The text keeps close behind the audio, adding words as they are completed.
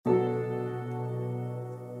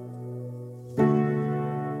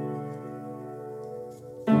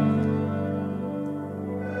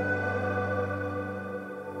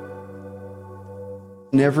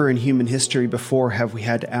Never in human history before have we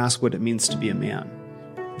had to ask what it means to be a man.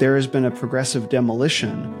 There has been a progressive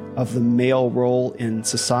demolition of the male role in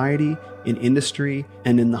society, in industry,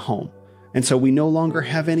 and in the home. And so we no longer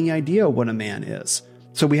have any idea what a man is.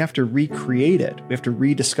 So we have to recreate it. We have to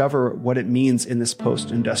rediscover what it means in this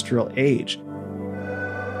post-industrial age.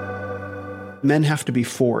 Men have to be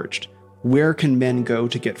forged. Where can men go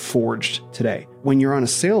to get forged today? When you're on a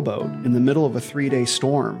sailboat in the middle of a 3-day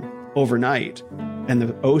storm overnight, and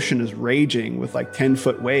the ocean is raging with like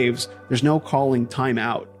 10-foot waves, there's no calling time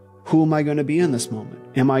out. Who am I going to be in this moment?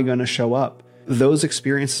 Am I going to show up? Those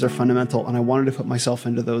experiences are fundamental, and I wanted to put myself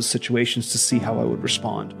into those situations to see how I would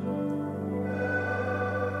respond.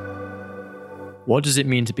 What does it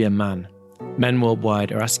mean to be a man? Men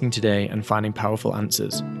worldwide are asking today and finding powerful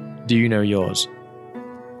answers. Do you know yours?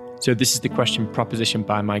 So this is the question propositioned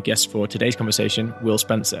by my guest for today's conversation, Will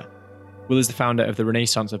Spencer. Will is the founder of the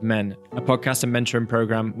Renaissance of Men, a podcast and mentoring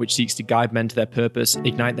program which seeks to guide men to their purpose,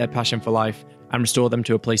 ignite their passion for life, and restore them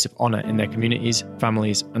to a place of honor in their communities,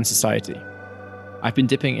 families, and society. I've been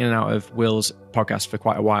dipping in and out of Will's podcast for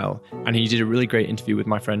quite a while, and he did a really great interview with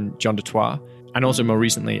my friend John Detroit, and also more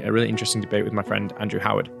recently, a really interesting debate with my friend Andrew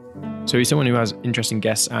Howard. So he's someone who has interesting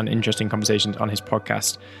guests and interesting conversations on his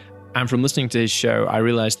podcast. And from listening to his show, I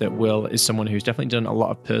realized that Will is someone who's definitely done a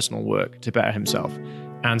lot of personal work to better himself.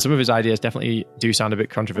 And some of his ideas definitely do sound a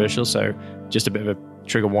bit controversial, so just a bit of a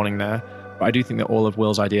trigger warning there. But I do think that all of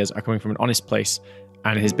Will's ideas are coming from an honest place,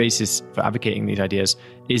 and his basis for advocating these ideas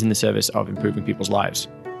is in the service of improving people's lives.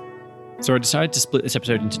 So I decided to split this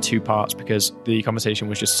episode into 2 parts because the conversation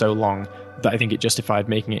was just so long that I think it justified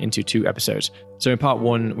making it into 2 episodes. So in part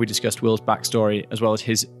 1, we discussed Will's backstory as well as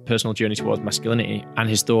his personal journey towards masculinity and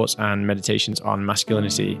his thoughts and meditations on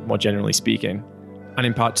masculinity, more generally speaking. And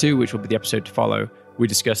in part 2, which will be the episode to follow, we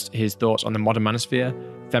discussed his thoughts on the modern manosphere,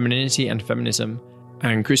 femininity and feminism,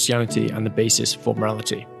 and Christianity and the basis for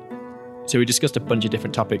morality. So we discussed a bunch of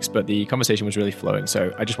different topics, but the conversation was really flowing,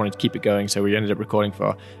 so I just wanted to keep it going, so we ended up recording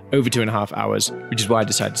for over 2.5 hours, which is why I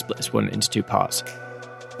decided to split this one into 2 parts.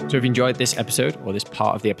 So if you enjoyed this episode, or this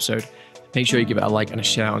part of the episode, make sure you give it a like and a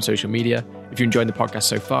share on social media. If you're enjoying the podcast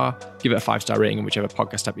so far, give it a 5-star rating in whichever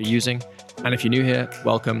podcast app you're using. And if you're new here,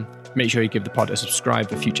 welcome. Make sure you give the pod a subscribe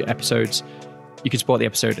for future episodes. You can support the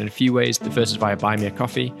episode in a few ways. The first is via Buy Me a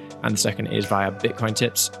Coffee, and the second is via Bitcoin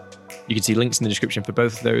Tips. You can see links in the description for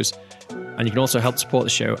both of those. And you can also help support the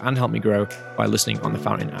show and help me grow by listening on the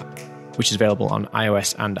Fountain app, which is available on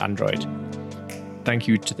iOS and Android. Thank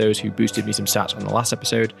you to those who boosted me some sats on the last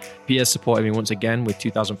episode. Piers supported me once again with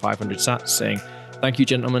 2,500 sats, saying, "Thank you,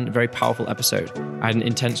 gentlemen. Very powerful episode. I had an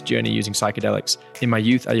intense journey using psychedelics. In my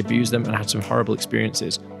youth, I abused them and had some horrible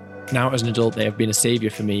experiences. Now, as an adult, they have been a savior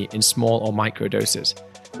for me in small or micro doses.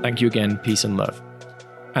 Thank you again. Peace and love."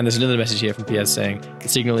 And there's another message here from Piers saying, "The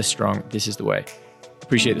signal is strong. This is the way."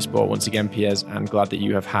 Appreciate the support once again, Piers, and glad that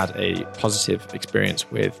you have had a positive experience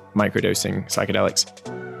with microdosing psychedelics.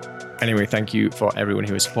 Anyway, thank you for everyone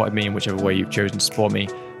who has supported me in whichever way you've chosen to support me.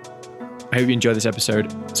 I hope you enjoyed this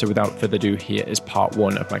episode. So without further ado, here is part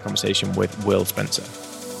 1 of my conversation with Will Spencer.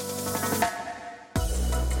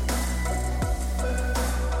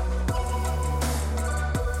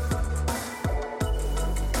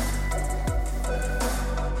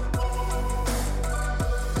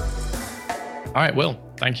 All right, Will,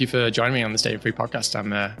 thank you for joining me on the Stay Free podcast.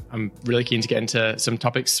 I'm really keen to get into some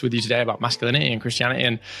topics with you today about masculinity and Christianity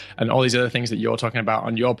and all these other things that you're talking about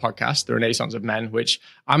on your podcast, The Renaissance of Men, which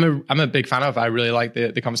I'm a big fan of. I really like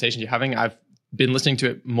the conversations you're having. I've been listening to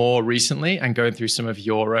it more recently and going through some of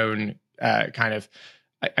your own kind of,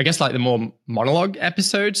 I guess, like the more monologue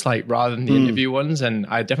episodes, like rather than the interview ones. And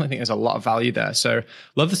I definitely think there's a lot of value there. So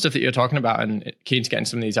love the stuff that you're talking about and keen to get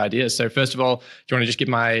into some of these ideas. So first of all, do you want to just give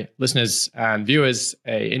my listeners and viewers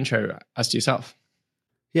a intro as to yourself?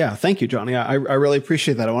 Yeah, thank you, Johnny. I really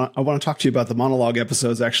appreciate that. I want to talk to you about the monologue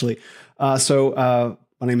episodes, actually. So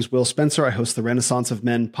my name is Will Spencer. I host the Renaissance of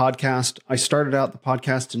Men podcast. I started out the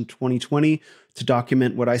podcast in 2020 to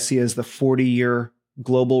document what I see as the 40-year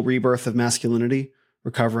global rebirth of masculinity,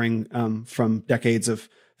 recovering from decades of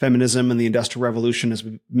feminism and the Industrial Revolution as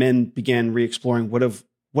men began re-exploring what have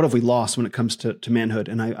we lost when it comes to manhood.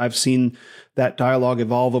 And I've seen that dialogue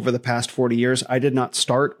evolve over the past 40 years. I did not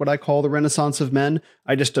start what I call the Renaissance of Men.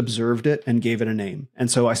 I just observed it and gave it a name. And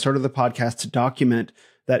so I started the podcast to document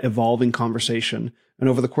that evolving conversation. And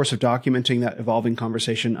over the course of documenting that evolving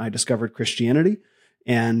conversation, I discovered Christianity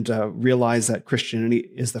and realized that Christianity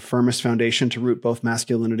is the firmest foundation to root both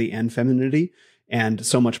masculinity and femininity, and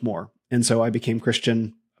so much more. And so I became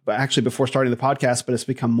Christian but actually before starting the podcast, but it's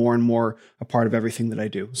become more and more a part of everything that I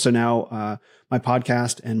do. So now my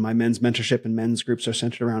podcast and my men's mentorship and men's groups are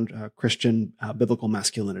centered around Christian biblical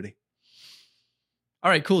masculinity. All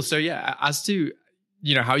right, cool. So yeah, as to,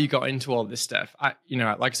 how you got into all this stuff, like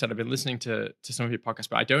I said, I've been listening to some of your podcasts,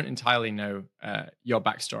 but I don't entirely know your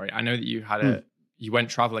backstory. I know that you had you went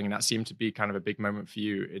traveling, and that seemed to be kind of a big moment for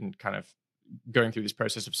you in kind of going through this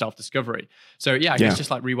process of self-discovery. So yeah, I guess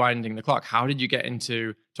just like rewinding the clock, how did you get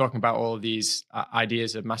into talking about all of these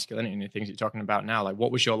ideas of masculinity and the things you're talking about now? Like,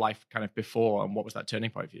 what was your life kind of before, and what was that turning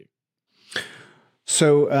point for you?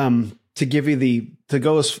 So to give you to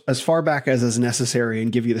go as far back as is necessary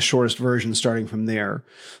and give you the shortest version starting from there.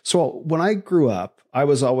 So when I grew up, I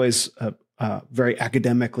was always a very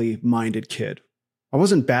academically minded kid. I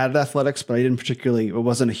wasn't bad at athletics, but it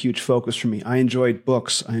wasn't a huge focus for me. I enjoyed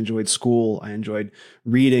books. I enjoyed school. I enjoyed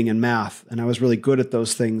reading and math, and I was really good at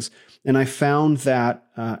those things. And I found that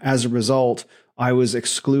as a result, I was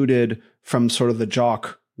excluded from sort of the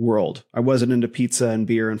jock world. I wasn't into pizza and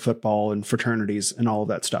beer and football and fraternities and all of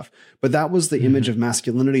that stuff. But that was the image of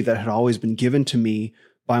masculinity that had always been given to me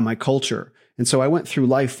by my culture. And so I went through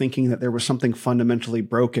life thinking that there was something fundamentally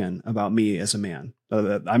broken about me as a man,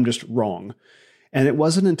 that I'm just wrong. And it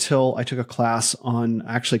wasn't until I took a class on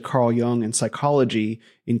actually Carl Jung and psychology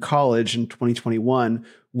in college in 2021,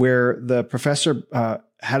 where the professor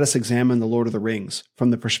had us examine The Lord of the Rings from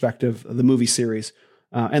the perspective of the movie series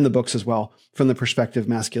and the books as well, from the perspective of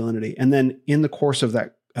masculinity. And then in the course of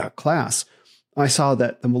that class, I saw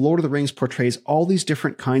that the Lord of the Rings portrays all these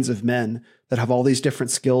different kinds of men that have all these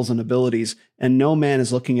different skills and abilities. And no man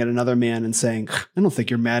is looking at another man and saying, I don't think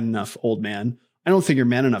you're mad enough, old man. I don't think you're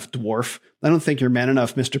man enough, dwarf. I don't think you're man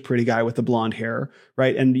enough, Mr. Pretty Guy with the blonde hair,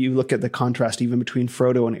 right? And you look at the contrast even between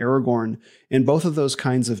Frodo and Aragorn, and both of those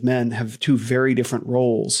kinds of men have two very different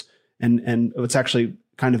roles. And what's actually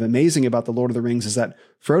kind of amazing about The Lord of the Rings is that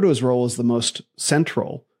Frodo's role is the most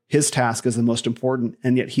central. His task is the most important,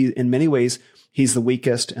 and yet in many ways, he's the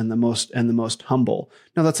weakest and the most humble.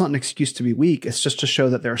 Now, that's not an excuse to be weak. It's just to show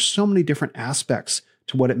that there are so many different aspects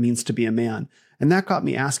to what it means to be a man. And that got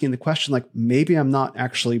me asking the question, like, maybe I'm not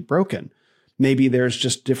actually broken. Maybe there's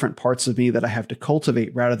just different parts of me that I have to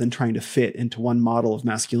cultivate rather than trying to fit into one model of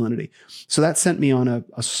masculinity. So that sent me on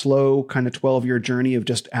a slow kind of 12-year journey of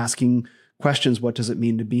just asking questions. What does it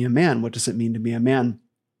mean to be a man? What does it mean to be a man?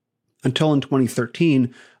 Until in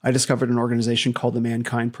 2013, I discovered an organization called the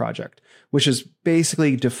Mankind Project, which is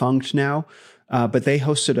basically defunct now, but they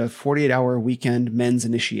hosted a 48-hour weekend men's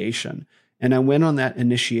initiation. And I went on that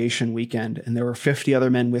initiation weekend, and there were 50 other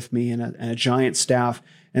men with me and a giant staff.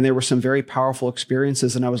 And there were some very powerful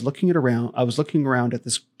experiences. And I was looking around at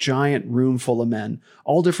this giant room full of men,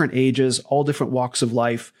 all different ages, all different walks of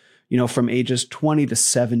life, from ages 20 to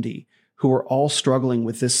 70, who were all struggling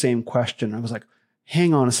with this same question. I was like,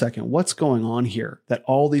 hang on a second, what's going on here that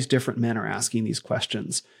all these different men are asking these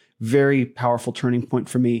questions? Very powerful turning point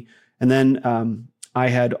for me. And then I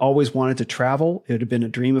had always wanted to travel. It had been a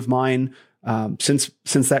dream of mine since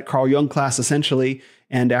that Carl Jung class, essentially.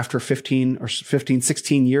 And after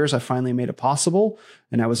 16 years, I finally made it possible.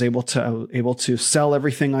 And I was able to sell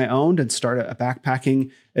everything I owned and start a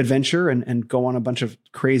backpacking adventure and go on a bunch of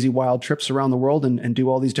crazy wild trips around the world and do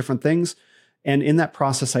all these different things. And in that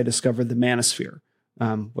process, I discovered the manosphere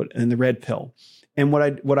and the red pill. And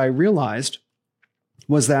what I realized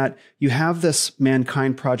was that you have this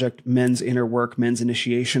Mankind Project, men's inner work, men's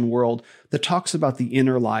initiation world that talks about the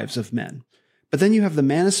inner lives of men. But then you have the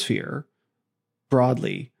manosphere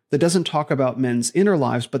broadly that doesn't talk about men's inner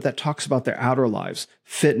lives, but that talks about their outer lives,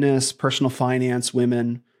 fitness, personal finance,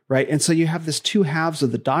 women, right? And so you have this two halves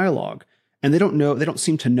of the dialogue, and they don't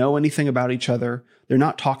seem to know anything about each other. They're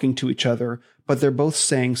not talking to each other, but they're both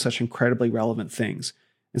saying such incredibly relevant things.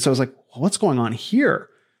 And so I was like, well, what's going on here?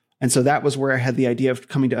 And so that was where I had the idea of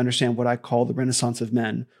coming to understand what I call the Renaissance of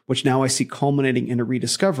Men, which now I see culminating in a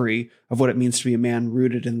rediscovery of what it means to be a man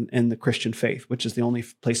rooted in the Christian faith, which is the only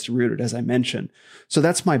place to root it, as I mentioned. So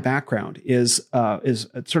that's my background, is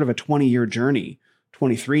sort of a 20-year journey,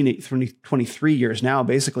 23 years now,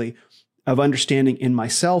 basically, of understanding in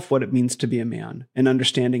myself what it means to be a man, and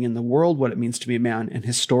understanding in the world what it means to be a man, and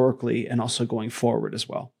historically, and also going forward as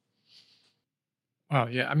well. Wow,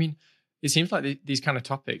 yeah. I mean, it seems like these kind of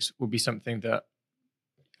topics will be something that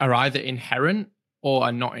are either inherent or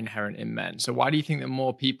are not inherent in men. So why do you think that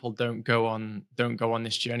more people don't go on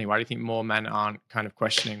this journey? Why do you think more men aren't kind of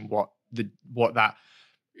questioning what that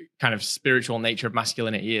kind of spiritual nature of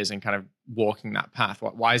masculinity is and kind of walking that path?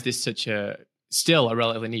 Why is this still a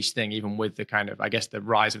relatively niche thing, even with the kind of, I guess, the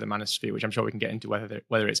rise of the manosphere, which I'm sure we can get into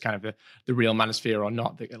whether it's kind of the real manosphere or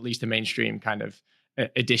not, at least the mainstream kind of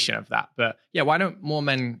edition of that. But yeah, why don't more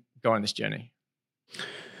men go on this journey?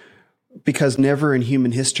 Because never in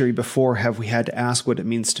human history before have we had to ask what it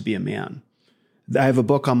means to be a man. I have a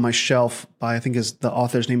book on my shelf by, I think the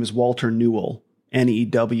author's name is Walter Newell,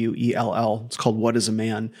 Newell. It's called What is a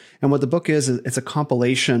Man? And what the book is it's a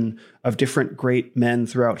compilation of different great men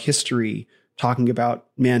throughout history talking about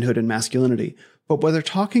manhood and masculinity. But what they're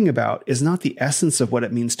talking about is not the essence of what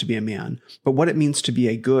it means to be a man, but what it means to be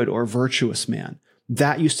a good or virtuous man.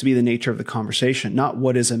 That used to be the nature of the conversation, not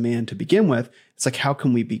what is a man to begin with. It's like, how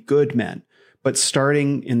can we be good men? But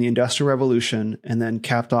starting in the Industrial Revolution and then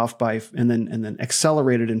capped off by, and then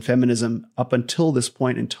accelerated in feminism up until this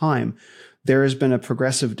point in time, there has been a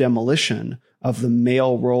progressive demolition of the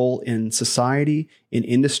male role in society, in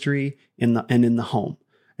industry, and in the home.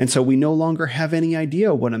 And so we no longer have any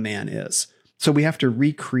idea what a man is. So we have to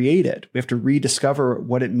recreate it. We have to rediscover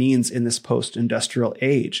what it means in this post-industrial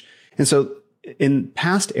age. And so in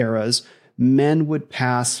past eras, men would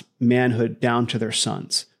pass manhood down to their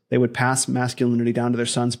sons. They would pass masculinity down to their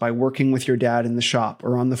sons by working with your dad in the shop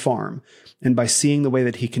or on the farm, and by seeing the way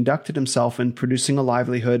that he conducted himself in producing a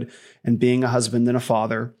livelihood and being a husband and a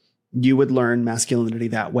father. You would learn masculinity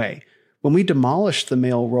that way. When we demolished the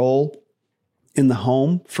male role in the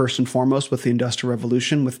home, first and foremost with the Industrial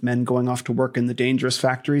Revolution, with men going off to work in the dangerous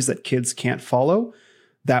factories that kids can't follow,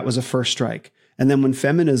 that was a first strike. And then when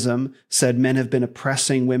feminism said men have been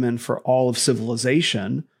oppressing women for all of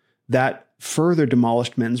civilization, that further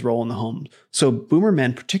demolished men's role in the home. So boomer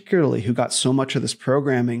men, particularly, who got so much of this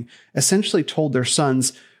programming, essentially told their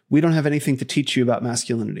sons, we don't have anything to teach you about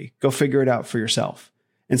masculinity. Go figure it out for yourself.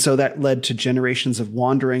 And so that led to generations of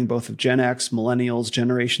wandering, both of Gen X, millennials,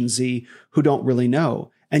 Generation Z, who don't really know.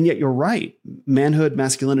 And yet you're right. Manhood,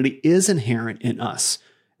 masculinity is inherent in us.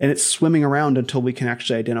 And it's swimming around until we can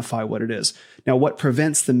actually identify what it is. Now, what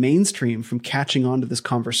prevents the mainstream from catching on to this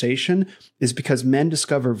conversation is because men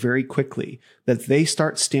discover very quickly that they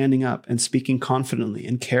start standing up and speaking confidently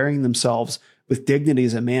and carrying themselves with dignity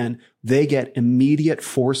as a man, they get immediate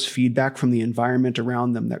force feedback from the environment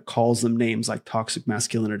around them that calls them names like toxic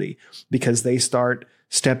masculinity, because they start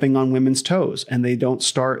stepping on women's toes and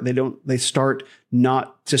they start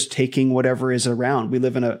not just taking whatever is around. We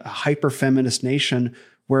live in a hyper feminist nation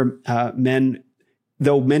where men,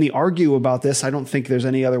 though many argue about this, I don't think there's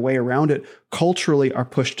any other way around it, culturally are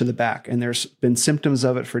pushed to the back. And there's been symptoms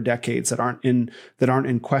of it for decades that aren't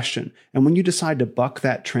in question. And when you decide to buck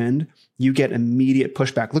that trend, you get immediate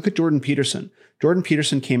pushback. Look at Jordan Peterson. Jordan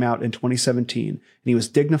Peterson came out in 2017 and he was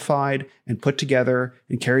dignified and put together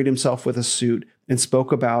and carried himself with a suit and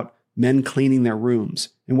spoke about men cleaning their rooms.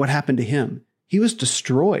 And what happened to him? He was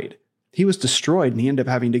destroyed. He was destroyed, and he ended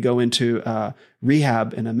up having to go into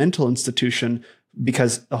rehab in a mental institution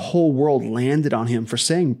because the whole world landed on him for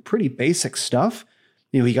saying pretty basic stuff.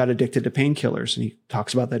 He got addicted to painkillers, and he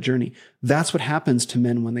talks about that journey. That's what happens to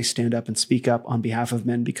men when they stand up and speak up on behalf of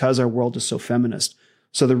men, because our world is so feminist.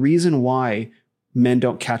 So the reason why men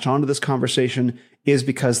don't catch on to this conversation is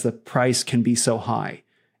because the price can be so high.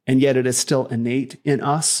 And yet it is still innate in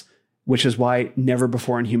us, which is why never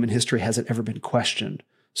before in human history has it ever been questioned.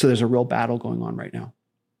 So there's a real battle going on right now.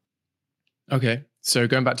 Okay. So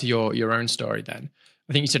going back to your own story then,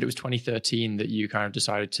 I think you said it was 2013 that you kind of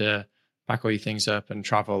decided to pack all your things up and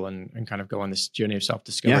travel and kind of go on this journey of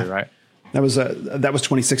self-discovery, right? That was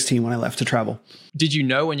 2016 when I left to travel. Did you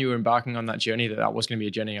know when you were embarking on that journey that was going to be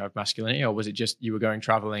a journey of masculinity, or was it just you were going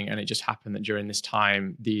traveling and it just happened that during this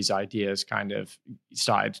time, these ideas kind of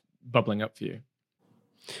started bubbling up for you?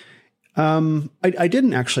 I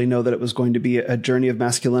didn't actually know that it was going to be a journey of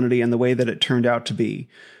masculinity in the way that it turned out to be.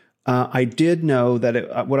 I did know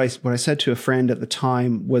that what I said to a friend at the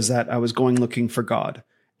time was that I was going looking for God.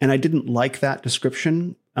 And I didn't like that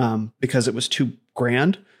description because it was too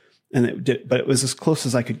grand, but it was as close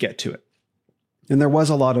as I could get to it. And there was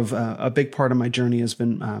a lot of, a big part of my journey has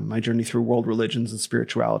been my journey through world religions and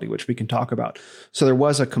spirituality, which we can talk about. So there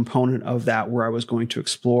was a component of that where I was going to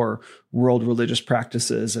explore world religious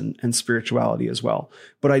practices and spirituality as well.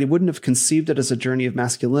 But I wouldn't have conceived it as a journey of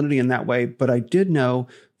masculinity in that way. But I did know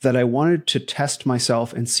that I wanted to test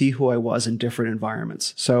myself and see who I was in different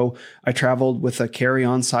environments. So I traveled with a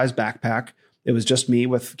carry-on size backpack. It was just me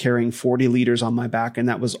with carrying 40 liters on my back, and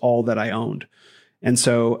that was all that I owned. And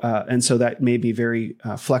so that made me very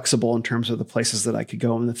flexible in terms of the places that I could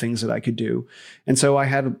go and the things that I could do. And so I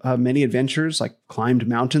had many adventures, like climbed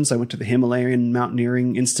mountains. I went to the Himalayan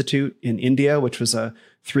Mountaineering Institute in India, which was a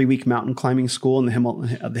 3-week mountain climbing school in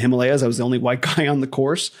the Himalayas. I was the only white guy on the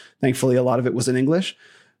course. Thankfully, a lot of it was in English.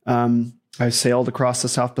 I sailed across the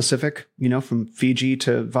South Pacific, from Fiji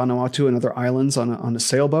to Vanuatu and other islands on a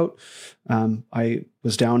sailboat. I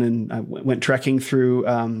was I went trekking through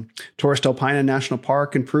Torres del Paine National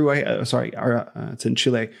Park in Peru. It's in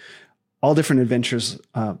Chile. All different adventures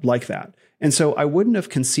like that. And so I wouldn't have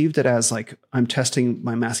conceived it as like I'm testing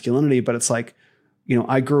my masculinity, but it's like,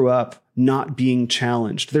 I grew up not being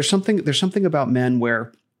challenged. There's something about men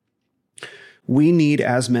where we need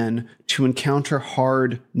as men to encounter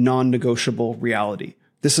hard, non-negotiable reality.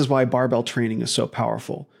 This is why barbell training is so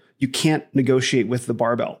powerful. You can't negotiate with the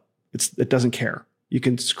barbell. It doesn't care. You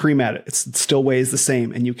can scream at it. It still weighs the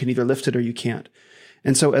same, and you can either lift it or you can't.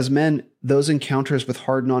 And so as men, those encounters with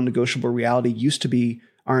hard, non-negotiable reality used to be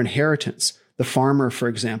our inheritance. The farmer, for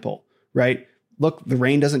example, right? Look, the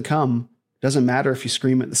rain doesn't come. Doesn't matter if you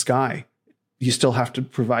scream at the sky. You still have to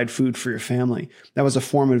provide food for your family. That was a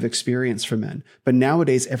formative experience for men. But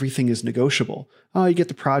nowadays, everything is negotiable. Oh, you get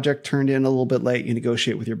the project turned in a little bit late, you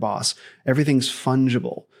negotiate with your boss. Everything's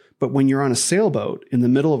fungible. But when you're on a sailboat in the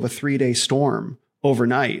middle of a 3-day storm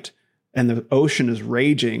overnight, and the ocean is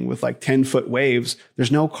raging with like 10-foot waves,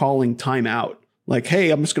 there's no calling time out. Like, hey,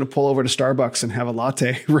 I'm just going to pull over to Starbucks and have a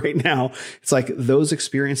latte right now. It's like those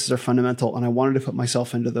experiences are fundamental. And I wanted to put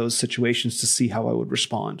myself into those situations to see how I would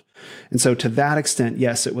respond. And so to that extent,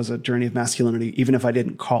 yes, it was a journey of masculinity, even if I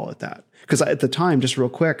didn't call it that. Because at the time, just real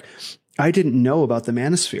quick, I didn't know about the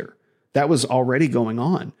manosphere. That was already going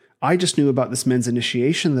on. I just knew about this men's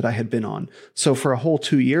initiation that I had been on. So for a whole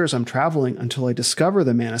 2 years, I'm traveling until I discover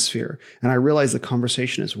the manosphere. And I realize the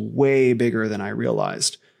conversation is way bigger than I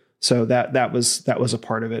realized. So that was a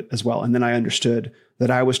part of it as well. And then I understood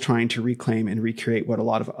that I was trying to reclaim and recreate what a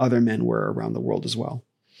lot of other men were around the world as well.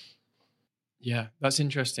 Yeah, that's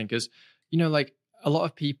interesting because, like a lot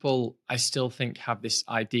of people, I still think have this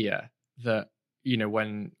idea that,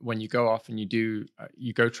 when you go off and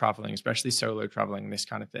you go traveling, especially solo traveling, this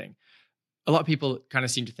kind of thing, a lot of people kind of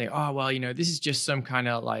seem to think, oh, well, this is just some kind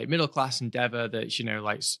of like middle-class endeavor that's,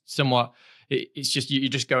 like somewhat, it's just, you're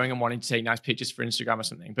just going and wanting to take nice pictures for Instagram or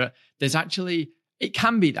something. But there's actually, it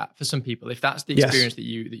can be that for some people, if that's the experience that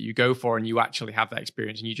you go for and you actually have that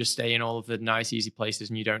experience and you just stay in all of the nice, easy places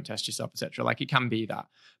and you don't test yourself, etc. Like it can be that,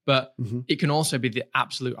 but it can also be the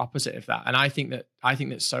absolute opposite of that. And I think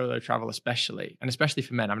that solo travel, especially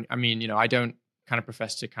for men, I mean, I don't kind of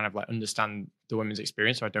profess to kind of like understand the women's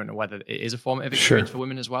experience. So I don't know whether it is a formative experience for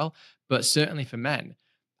women as well, but certainly for men,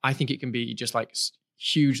 I think it can be just like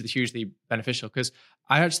hugely beneficial. Because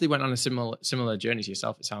I actually went on a similar journey to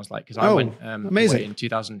yourself, it sounds like, because I went away in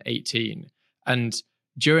 2018. And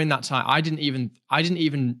during that time, I didn't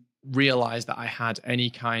even realize that I had any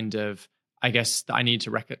kind of, I guess, that I needed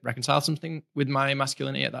to reconcile something with my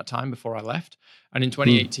masculinity at that time before I left. And in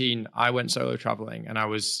 2018, I went solo traveling, and I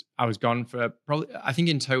was gone for probably, I think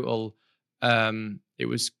in total, it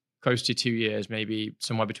was close to 2 years, maybe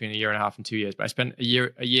somewhere between 1.5 years and 2 years. But I spent a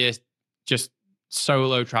year just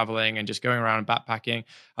solo traveling and just going around and backpacking.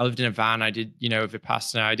 I lived in a van. I did,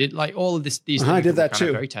 Vipassana. I did like all of these things. I did that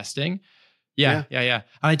too. Very testing. Yeah. And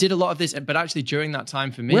I did a lot of this, but actually during that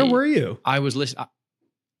time for me, where were you? I was listening.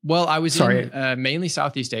 Well, I was in mainly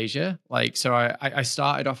Southeast Asia. Like, so I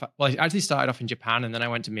started off, I actually started off in Japan, and then I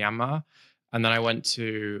went to Myanmar, and then I went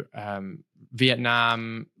to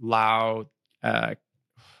Vietnam, Laos,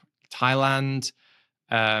 Thailand,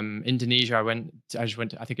 Indonesia. I just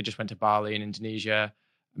went to Bali in Indonesia.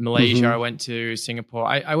 Malaysia, I went to Singapore.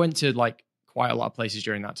 I went to like quite a lot of places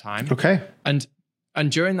during that time. Okay. And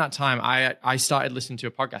during that time, I started listening to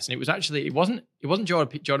a podcast, and it wasn't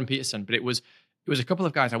Jordan Peterson, but it was a couple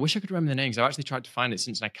of guys. I wish I could remember the names. I've actually tried to find it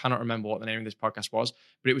since, and I cannot remember what the name of this podcast was.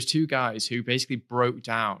 But it was two guys who basically broke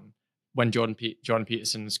down when Jordan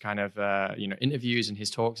Peterson's kind of interviews and his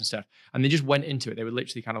talks and stuff, and they just went into it. They would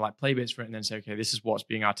literally kind of like play bits for it and then say, okay, this is what's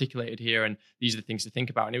being articulated here, and these are the things to think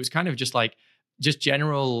about. And it was kind of just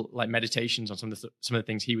general like meditations on some of the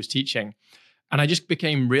things he was teaching. And I just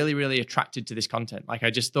became really, really attracted to this content. Like I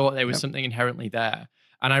just thought there was something inherently there,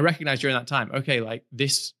 and I recognized during that time, okay, like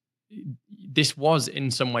this was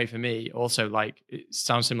in some way for me also, like it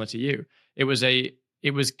sounds similar to you. It was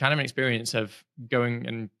kind of an experience of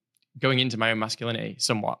going into my own masculinity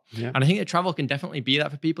somewhat. Yeah. And I think that travel can definitely be that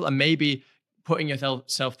for people, and maybe putting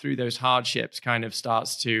yourself through those hardships kind of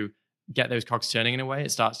starts to get those cogs turning in a way.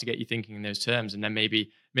 It starts to get you thinking in those terms, and then maybe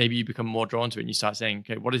you become more drawn to it and you start saying,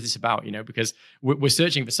 okay, what is this about? Because we're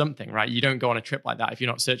searching for something, right? You don't go on a trip like that if you're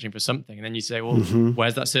not searching for something. And then you say, well,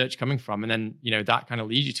 where's that search coming from? And then, that kind of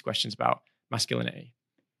leads you to questions about masculinity.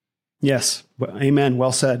 Yes. Amen.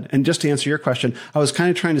 Well said. And just to answer your question, I was kind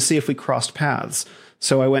of trying to see if we crossed paths.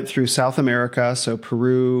 So I went through South America, so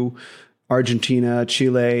Peru, Argentina,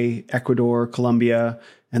 Chile, Ecuador, Colombia.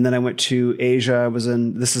 And then I went to Asia.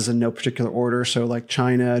 This is in no particular order. So like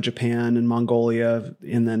China, Japan, and Mongolia,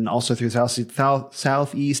 and then also through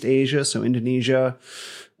Southeast Asia. So Indonesia,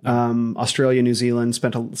 Australia, New Zealand,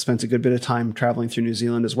 spent a good bit of time traveling through New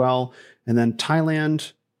Zealand as well. And then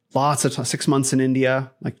Thailand, lots of 6 months in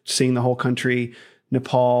India, like seeing the whole country,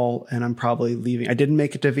 Nepal, and I'm probably leaving. I didn't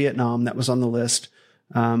make it to Vietnam. That was on the list.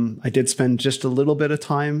 I did spend just a little bit of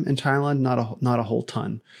time in Thailand, not a whole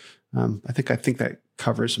ton. I think that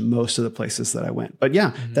covers most of the places that I went. But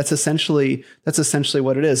yeah, that's essentially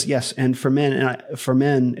what it is. Yes, and for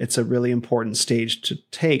men, it's a really important stage to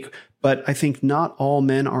take. But I think not all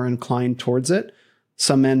men are inclined towards it.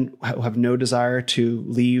 Some men have no desire to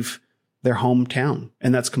leave their hometown,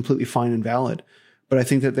 and that's completely fine and valid. But I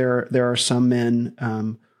think that there are some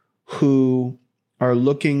men who are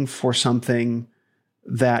looking for something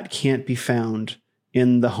that can't be found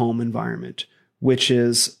in the home environment, which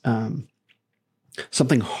is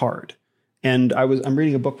something hard. And I'm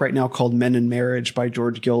reading a book right now called Men in Marriage by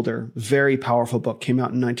George Gilder. Very powerful book. Came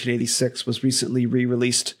out in 1986. Was recently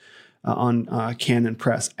re-released on Canon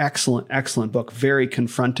Press. Excellent book. Very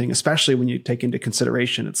confronting, especially when you take into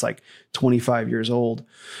consideration it's like 25 years old.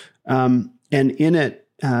 And in it,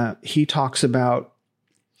 he talks about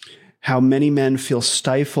how many men feel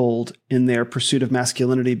stifled in their pursuit of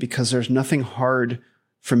masculinity because there's nothing hard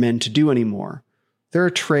for men to do anymore. There are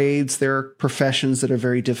trades, there are professions that are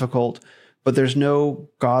very difficult, but there's no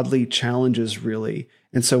godly challenges really.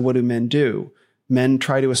 And so what do men do? Men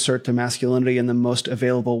try to assert their masculinity in the most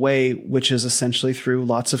available way, which is essentially through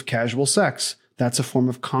lots of casual sex. That's a form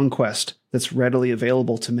of conquest that's readily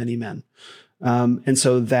available to many men. And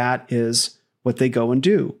so that is what they go and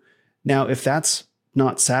do. Now, if that's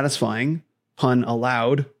not satisfying, pun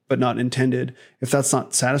allowed, but not intended, if that's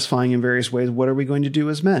not satisfying in various ways, what are we going to do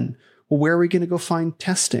as men? Well, where are we going to go find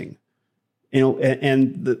testing?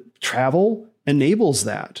 And the travel enables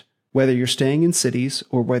that, whether you're staying in cities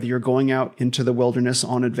or whether you're going out into the wilderness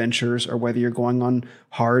on adventures or whether you're going on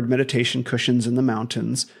hard meditation cushions in the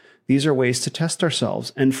mountains. These are ways to test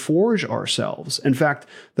ourselves and forge ourselves. In fact,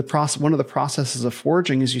 one of the processes of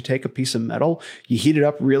forging is you take a piece of metal, you heat it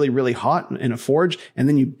up really, really hot in a forge, and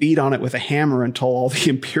then you beat on it with a hammer until all the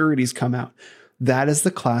impurities come out. That is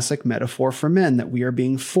the classic metaphor for men, that we are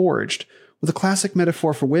being forged. Well, the classic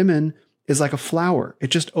metaphor for women is like a flower. It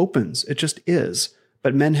just opens. It just is.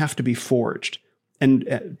 But men have to be forged.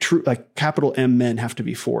 And true, like capital M men have to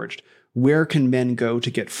be forged. Where can men go to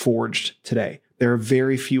get forged today? There are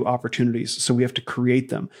very few opportunities, so we have to create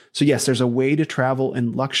them. So yes, there's a way to travel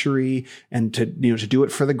in luxury and to do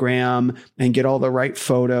it for the gram and get all the right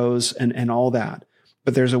photos and all that.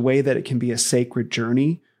 But there's a way that it can be a sacred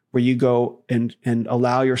journey where you go and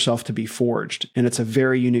allow yourself to be forged. And it's a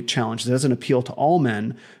very unique challenge. It doesn't appeal to all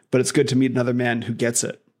men, but it's good to meet another man who gets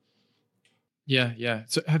it. Yeah.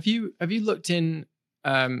 So have you looked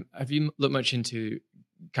much into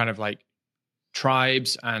kind of like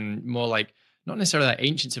tribes and more like, not necessarily like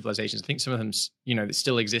ancient civilizations. I think some of them, that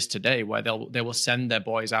still exist today, where they will send their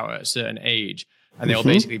boys out at a certain age and they'll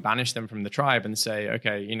basically banish them from the tribe and say,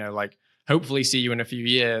 okay, hopefully see you in a few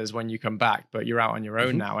years when you come back, but you're out on your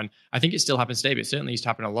own now. And I think it still happens today, but it certainly used to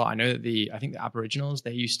happen a lot. I know that I think the Aboriginals,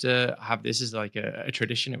 they used to have this as like a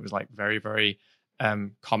tradition. It was like very, very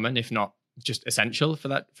common, if not just essential for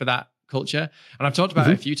that culture. And I've talked about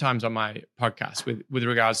it a few times on my podcast with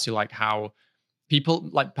regards to like how people,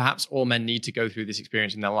 like perhaps all men need to go through this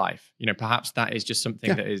experience in their life. Perhaps that is just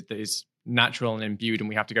something that is natural and imbued and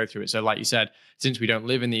we have to go through it. So like you said, since we don't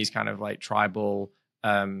live in these kind of like tribal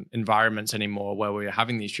environments anymore where we're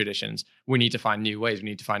having these traditions, we need to find new ways. We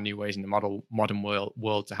need to find new ways in the modern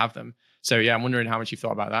world to have them. So yeah, I'm wondering how much you've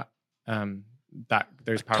thought about that,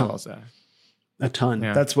 those parallels there. A ton.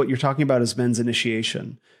 Yeah. That's what you're talking about is men's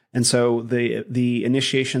initiation. And so the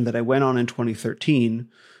initiation that I went on in 2013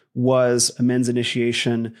 was a men's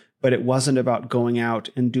initiation, but it wasn't about going out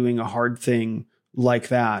and doing a hard thing like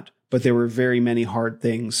that. But there were very many hard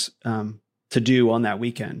things to do on that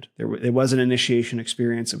weekend. It was an initiation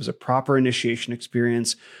experience. It was a proper initiation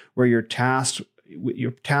experience where you're tasked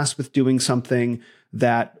with doing something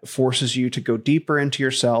that forces you to go deeper into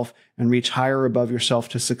yourself and reach higher above yourself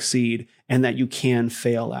to succeed, and that you can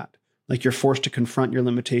fail at. Like you're forced to confront your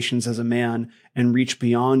limitations as a man and reach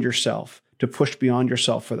beyond yourself, to push beyond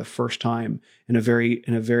yourself for the first time in a very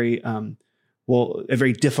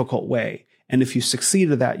difficult way. And if you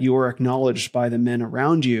succeed at that, you are acknowledged by the men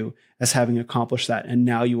around you as having accomplished that. And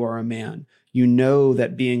now you are a man. You know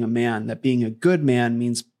that being a man, that being a good man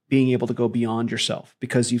means being able to go beyond yourself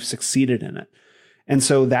because you've succeeded in it. And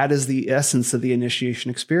so that is the essence of the initiation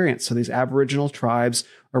experience. So these Aboriginal tribes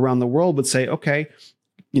around the world would say, okay,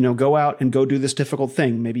 go out and go do this difficult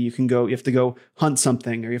thing. Maybe you have to go hunt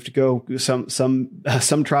something, or you have to go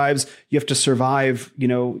some tribes, you have to survive,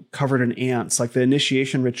 covered in ants. Like the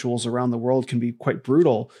initiation rituals around the world can be quite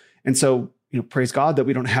brutal. And so, praise God that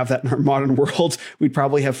we don't have that in our modern world. We'd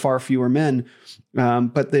probably have far fewer men.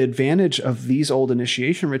 But the advantage of these old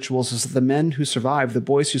initiation rituals is that the men who survived, the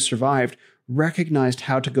boys who survived, recognized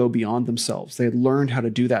how to go beyond themselves. They had learned how to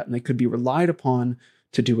do that, and they could be relied upon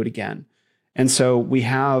to do it again. And so we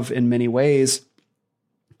have, in many ways,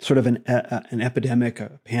 sort of an epidemic,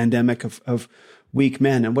 a pandemic of weak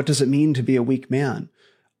men. And what does it mean to be a weak man?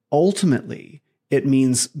 Ultimately, it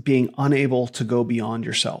means being unable to go beyond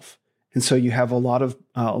yourself. And so you have a lot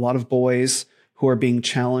of boys who are being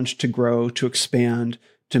challenged to grow, to expand,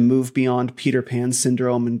 to move beyond Peter Pan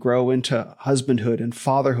syndrome and grow into husbandhood and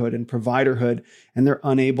fatherhood and providerhood. And they're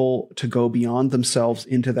unable to go beyond themselves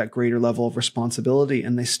into that greater level of responsibility,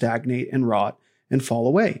 and they stagnate and rot and fall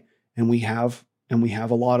away. And we have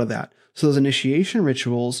a lot of that. So those initiation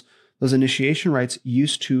rituals, those initiation rites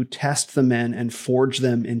used to test the men and forge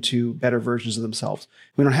them into better versions of themselves.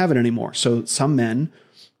 We don't have it anymore. So some men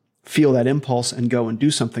feel that impulse and go and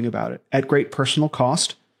do something about it at great personal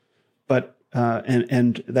cost, but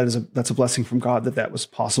and that's a blessing from God that was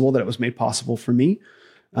possible, that it was made possible for me.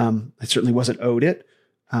 I certainly wasn't owed it.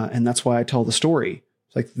 And that's why I tell the story.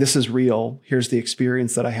 It's like, this is real. Here's the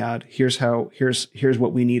experience that I had. Here's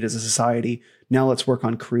what we need as a society. Now let's work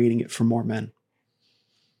on creating it for more men.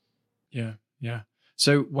 Yeah. Yeah.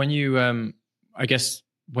 So when you, I guess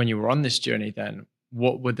when you were on this journey, then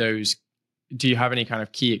what were those, do you have any kind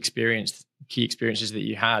of key experiences that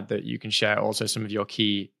you had that you can share? Also some of the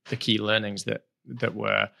key learnings that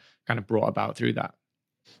were kind of brought about through that?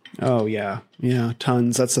 Oh yeah.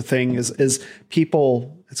 Tons. That's the thing is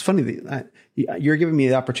people, it's funny that you're giving me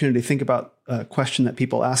the opportunity to think about a question that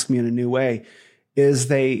people ask me in a new way.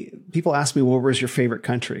 People ask me, well, where's your favorite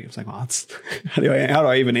country? It's like, well, how do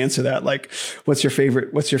I even answer that? Like, what's your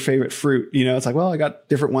favorite fruit? It's like, well, I got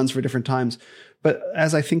different ones for different times. But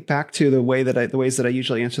as I think back to the ways that I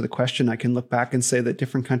usually answer the question, I can look back and say that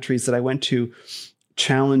different countries that I went to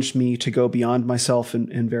challenged me to go beyond myself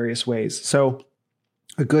in various ways. So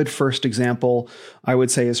a good first example, I would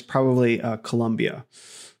say, is probably Colombia.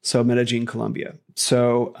 So Medellin, Colombia.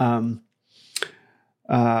 So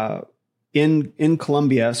in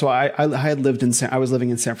Colombia, so I was living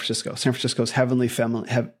in San Francisco. San Francisco is heavily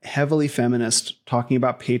feminist, talking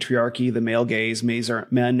about patriarchy, the male gaze.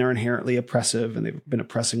 Men are inherently oppressive, and they've been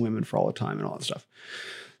oppressing women for all the time and all that stuff.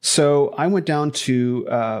 So I went down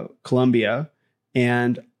to Colombia,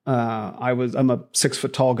 and I'm a 6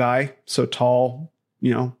 foot tall guy, so tall,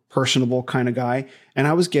 personable kind of guy, and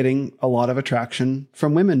I was getting a lot of attraction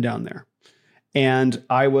from women down there. And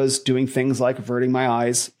I was doing things like averting my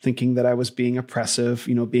eyes, thinking that I was being oppressive,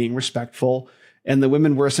 being respectful. And the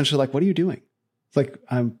women were essentially like, what are you doing? It's like,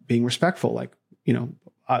 I'm being respectful. Like,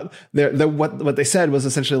 what they said was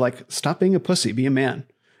essentially like, stop being a pussy, be a man.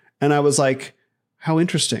 And I was like, how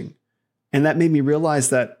interesting. And that made me realize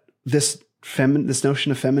that this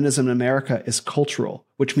notion of feminism in America is cultural,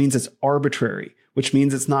 which means it's arbitrary, which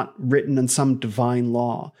means it's not written in some divine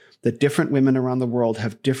law, that different women around the world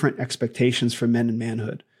have different expectations for men and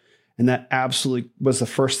manhood. And that absolutely was the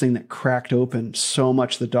first thing that cracked open so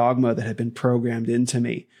much the dogma that had been programmed into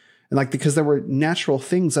me. And because there were natural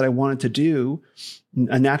things that I wanted to do,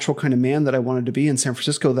 a natural kind of man that I wanted to be in San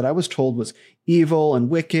Francisco that I was told was evil and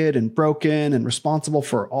wicked and broken and responsible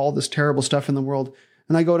for all this terrible stuff in the world.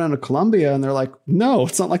 And I go down to Colombia and they're like, no,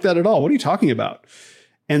 it's not like that at all. What are you talking about?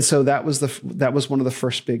 And so that was one of the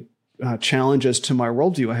first big challenges to my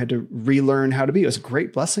worldview. I had to relearn how to be. It was a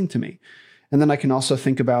great blessing to me. And then I can also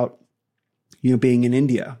think about, being in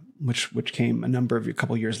India, which came a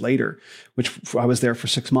couple years later, which I was there for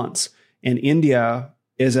 6 months. And India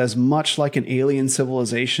is as much like an alien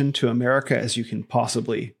civilization to America as you can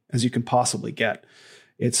possibly get.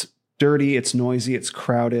 It's dirty, it's noisy, it's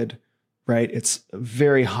crowded, right? It's a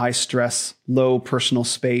very high stress, low personal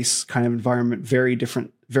space kind of environment, very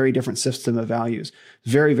different system of values,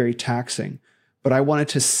 very, very taxing. But I wanted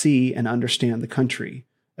to see and understand the country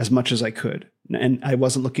as much as I could. And I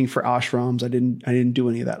wasn't looking for ashrams. I didn't do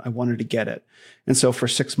any of that. I wanted to get it. And so for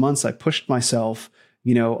 6 months, I pushed myself,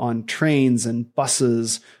 on trains and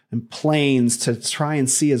buses and planes to try and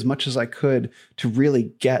see as much as I could to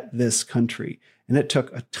really get this country. And it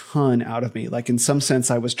took a ton out of me. Like in some sense,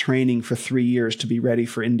 I was training for 3 years to be ready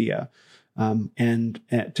for India. and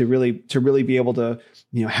to really be able to,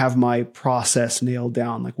 have my process nailed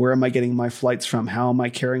down. Like, where am I getting my flights from? How am I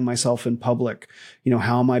carrying myself in public?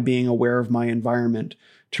 How am I being aware of my environment?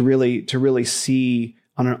 To really see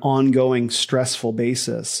on an ongoing stressful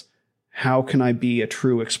basis, how can I be a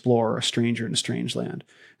true explorer, a stranger in a strange land?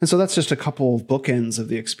 And so that's just a couple of bookends of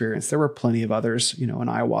the experience. There were plenty of others, an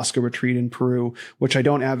ayahuasca retreat in Peru, which I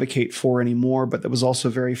don't advocate for anymore, but that was also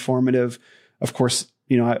very formative. Of course,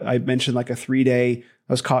 I mentioned like I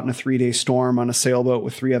was caught in a 3-day storm on a sailboat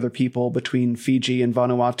with 3 other people between Fiji and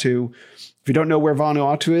Vanuatu. If you don't know where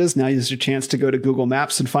Vanuatu is, now is your chance to go to Google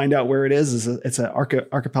Maps and find out where it is. It's an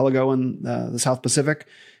archipelago in the South Pacific.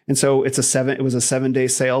 And so it was a 7-day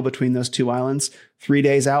sail between those 2 islands. 3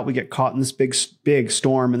 days out, we get caught in this big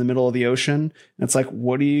storm in the middle of the ocean. And it's like,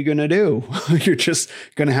 what are you going to do? You're just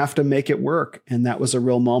going to have to make it work. And that was a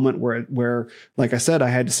real moment where, like I said, I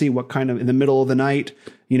had to see what kind of, in the middle of the night,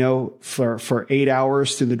 for 8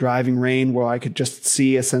 hours through the driving rain, where I could just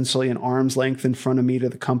see essentially an arm's length in front of me to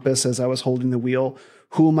the compass as I was holding the wheel.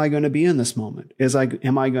 Who am I going to be in this moment?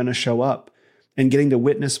 Am I going to show up? And getting to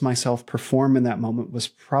witness myself perform in that moment was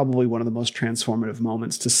probably one of the most transformative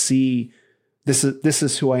moments, to see this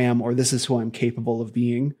is who I am, or this is who I'm capable of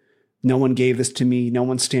being. No one gave this to me. No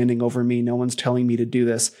one's standing over me. No one's telling me to do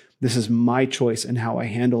this. This is my choice in how I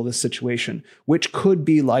handle this situation, which could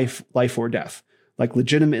be life or death. Like,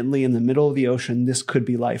 legitimately in the middle of the ocean, this could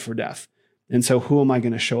be life or death. And so who am I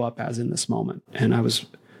going to show up as in this moment? And I was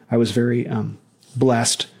very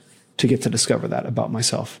blessed to get to discover that about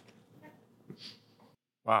myself.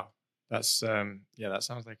 Wow. That's, that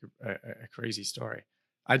sounds like a crazy story.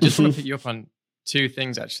 I just want to pick you up on 2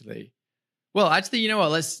 things, actually. Well, actually, you know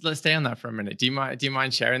what? Let's stay on that for a minute. Do you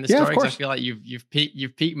mind sharing the story? Of course. 'Cause I feel like you've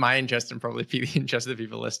piqued my interest and probably piqued the interest of the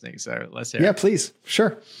people listening. So let's hear it. Yeah, please.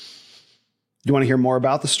 Sure. You want to hear more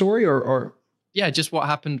about the story or? Yeah, just what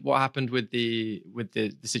happened with the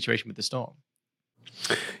situation with the storm.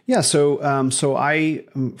 Yeah. So I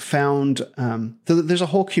found, there's a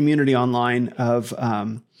whole community online of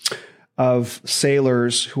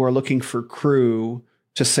sailors who are looking for crew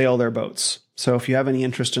to sail their boats. So if you have any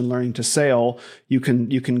interest in learning to sail, you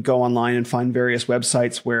can go online and find various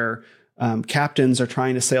websites where captains are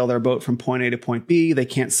trying to sail their boat from point A to point B. They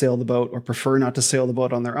can't sail the boat, or prefer not to sail the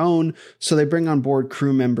boat on their own. So they bring on board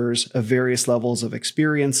crew members of various levels of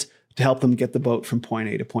experience to help them get the boat from point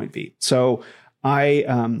A to point B. So I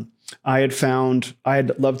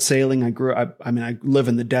had loved sailing. I live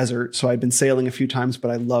in the desert, so I'd been sailing a few times,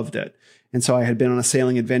 but I loved it. And so I had been on a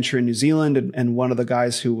sailing adventure in New Zealand, and one of the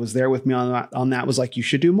guys who was there with me on that was like, you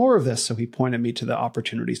should do more of this. So he pointed me to the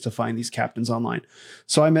opportunities to find these captains online.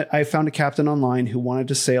 So I found a captain online who wanted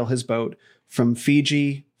to sail his boat from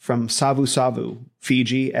Fiji, from Savu Savu,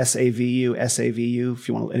 Fiji, SAVU. If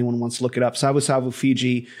anyone wants to look it up, Savu Savu,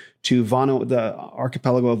 Fiji, to the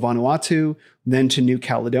archipelago of Vanuatu, then to New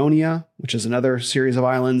Caledonia, which is another series of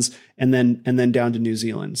islands, and then down to New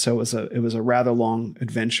Zealand. So it was a rather long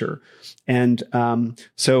adventure. And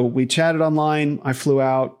so we chatted online. I flew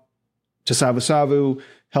out to Savu Savu,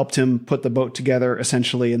 helped him put the boat together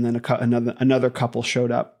essentially, and then another couple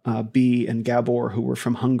showed up, B and Gabor, who were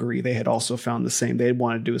from Hungary. They had also found the same. They had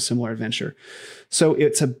wanted to do a similar adventure. So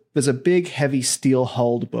it was a big, heavy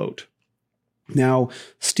steel-hulled boat. Now,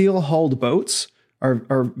 steel-hulled boats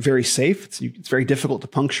are very safe. It's very difficult to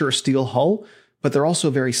puncture a steel hull, but they're also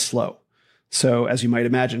very slow. So as you might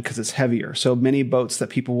imagine, because it's heavier. So many boats that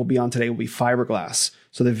people will be on today will be fiberglass.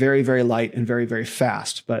 So they're very, very light and very, very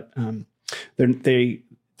fast. But they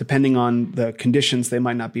depending on the conditions, they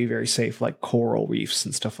might not be very safe, like coral reefs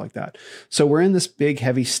and stuff like that. So we're in this big,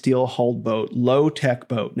 heavy steel-hulled boat, low-tech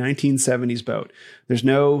boat, 1970s boat. There's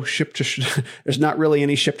no there's not really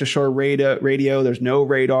any ship-to-shore radio. There's no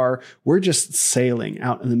radar. We're just sailing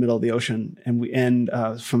out in the middle of the ocean, and we end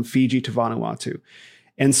from Fiji to Vanuatu.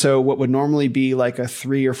 And so what would normally be like a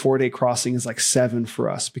 3 or 4 day crossing is like 7 for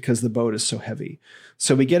us because the boat is so heavy.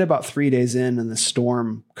 So we get about 3 days in, and the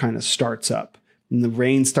storm kind of starts up. And the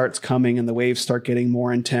rain starts coming and the waves start getting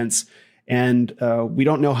more intense. And we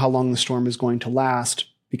don't know how long the storm is going to last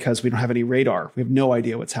because we don't have any radar. We have no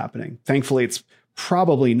idea what's happening. Thankfully, it's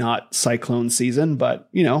probably not cyclone season, but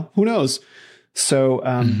who knows? So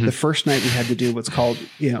the first night we had to do what's called,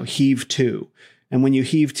 heave to. And when you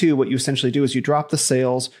heave to, what you essentially do is you drop the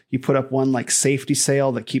sails, you put up one like safety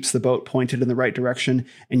sail that keeps the boat pointed in the right direction,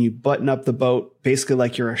 and you button up the boat basically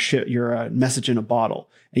like you're a message in a bottle.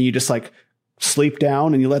 And you just like sleep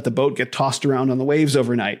down and you let the boat get tossed around on the waves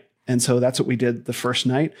overnight. And so that's what we did the first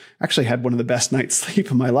night. Actually had one of the best night's sleep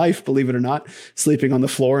of my life, believe it or not, sleeping on the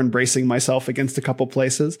floor and bracing myself against a couple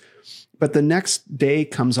places. But the next day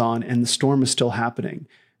comes on and the storm is still happening.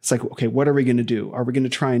 It's like, okay, what are we going to do? Are we going to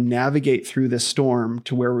try and navigate through this storm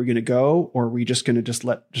to where we're going to go? Or are we just going to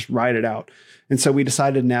just ride it out? And so we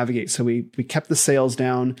decided to navigate. So we kept the sails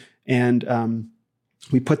down and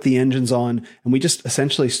we put the engines on and we just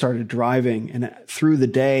essentially started driving. And through the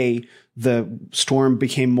day, the storm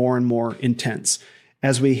became more and more intense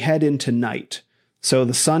as we head into night. So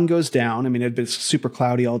the sun goes down. I mean, it'd been super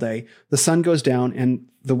cloudy all day. The sun goes down, and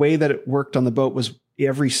the way that it worked on the boat was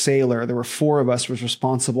every sailor, there were 4 of us, was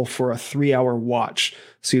responsible for a 3-hour watch.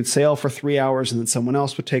 So you'd sail for 3 hours and then someone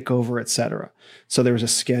else would take over, etc. So there was a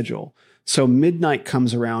schedule. So midnight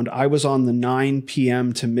comes around. I was on the 9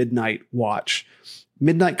 p.m. to midnight watch.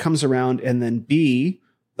 Midnight comes around, and then B,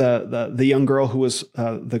 the young girl who was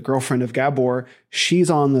the girlfriend of Gabor,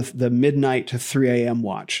 she's on the midnight to 3 a.m.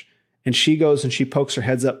 watch. And she goes and she pokes her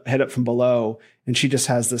head up from below, and she just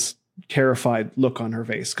has this terrified look on her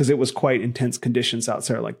face because it was quite intense conditions out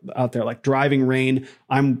there, like driving rain.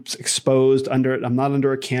 I'm exposed I'm not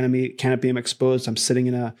under a canopy. I'm exposed. I'm sitting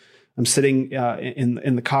in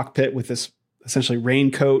the cockpit with this essentially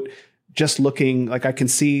raincoat, just looking like I can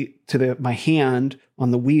see to my hand on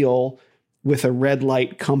the wheel with a red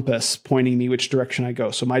light compass pointing me which direction I go.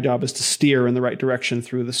 So my job is to steer in the right direction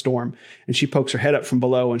through the storm. And she pokes her head up from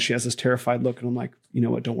below and she has this terrified look. And I'm like, you know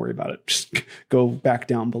what? Don't worry about it. Just go back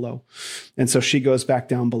down below. And so she goes back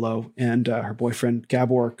down below, and her boyfriend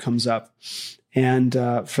Gabor comes up. And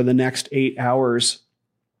for the next 8 hours,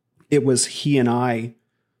 it was he and I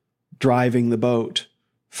driving the boat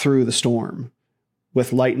through the storm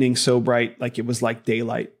with lightning so bright, like it was like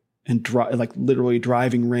daylight, and like literally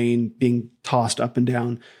driving rain being tossed up and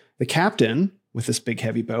down. The captain with this big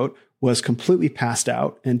heavy boat was completely passed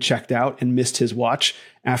out and checked out and missed his watch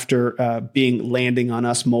after landing on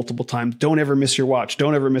us multiple times. Don't ever miss your watch.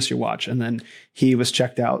 Don't ever miss your watch. And then he was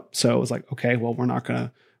checked out. So it was like, okay, well, we're not going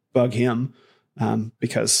to bug him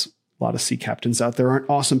because a lot of sea captains out there aren't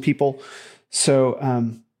awesome people.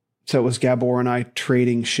 So it was Gabor and I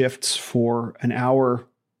trading shifts for an hour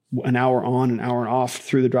on, an hour off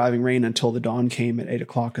through the driving rain until the dawn came at 8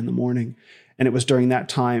 o'clock in the morning. And it was during that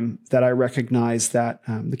time that I recognized that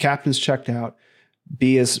the captain's checked out.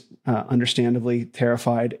 B is understandably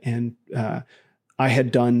terrified. And I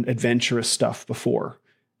had done adventurous stuff before.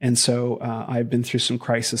 And so I've been through some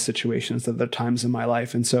crisis situations at other times in my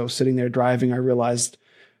life. And so sitting there driving, I realized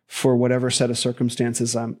for whatever set of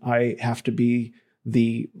circumstances, I have to be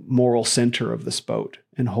the moral center of this boat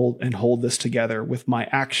and hold this together with my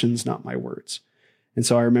actions, not my words. And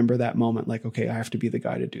so I remember that moment, like, okay, I have to be the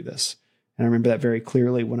guy to do this. And I remember that very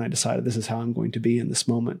clearly when I decided this is how I'm going to be in this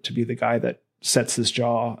moment, to be the guy that sets his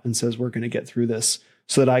jaw and says, we're going to get through this,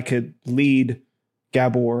 so that I could lead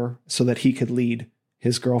Gabor, so that he could lead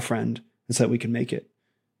his girlfriend, and so that we could make it.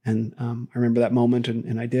 And I remember that moment,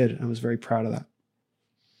 and I did. And I was very proud of that.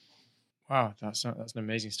 Wow, that's an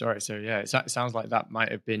amazing story. So yeah, it sounds like that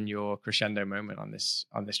might have been your crescendo moment on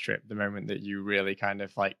this trip, the moment that you really kind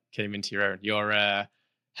of like came into your own, your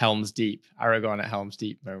Helm's Deep, Aragon at Helm's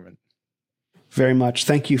Deep moment. Very much.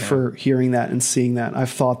 Thank you for hearing that and seeing that. I've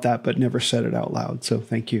thought that, but never said it out loud. So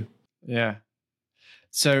thank you. Yeah.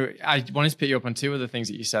 So I wanted to pick you up on 2 other things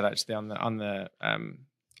that you said actually on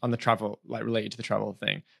the travel, like related to the travel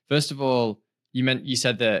thing. First of all, you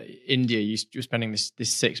said that India, you were spending this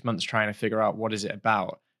 6 months trying to figure out what is it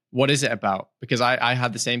about. What is it about? Because I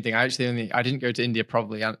had the same thing. I didn't go to India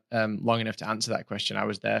probably long enough to answer that question. I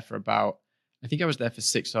was there for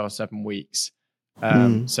 6 or 7 weeks.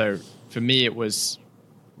 So for me, it was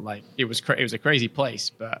like it was a crazy place.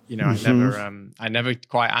 But you know, I never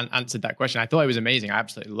quite answered that question. I thought it was amazing. I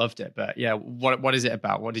absolutely loved it. But yeah, what is it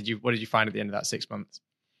about? What did you find at the end of that 6 months?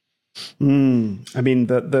 I mean,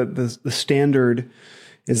 the standard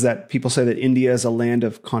is that people say that India is a land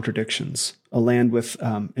of contradictions, a land with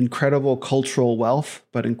incredible cultural wealth,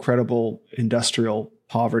 but incredible industrial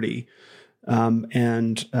poverty,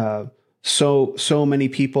 and so many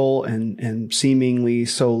people and seemingly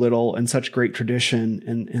so little, and such great tradition,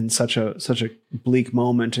 and such a bleak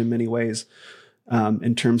moment in many ways.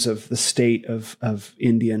 In terms of the state of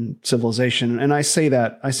Indian civilization. And I say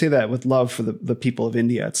that with love for the people of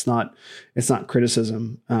India. It's not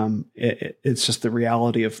criticism. It's just the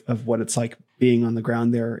reality of what it's like being on the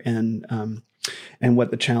ground there, and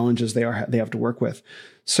what the challenges they have to work with.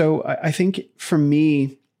 So I think for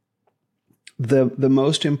me, the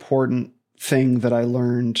most important thing that I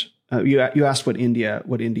learned, you asked what India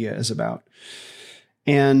is about.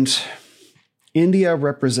 And India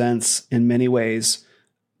represents, in many ways,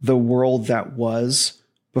 the world that was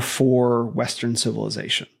before Western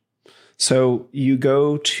civilization. So you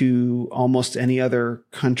go to almost any other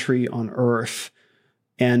country on earth,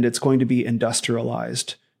 and it's going to be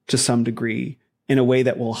industrialized to some degree in a way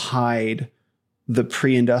that will hide the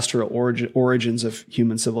pre-industrial origins of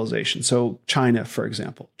human civilization. So China, for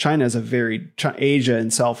example, Asia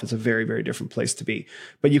itself is a very, very different place to be,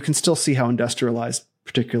 but you can still see how industrialized,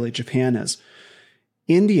 particularly Japan is.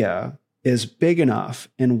 India is big enough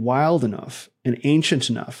and wild enough and ancient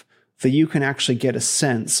enough that you can actually get a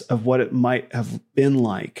sense of what it might have been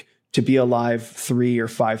like to be alive 3,000 or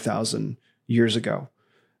 5,000 years ago.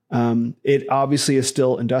 It obviously is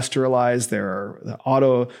still industrialized. There are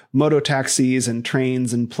the moto taxis and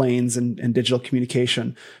trains and planes and digital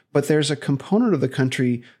communication, but there's a component of the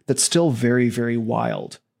country that's still very, very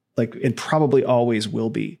wild. Like it probably always will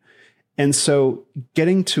be. And so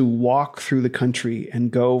getting to walk through the country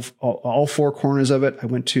and go all four corners of it. I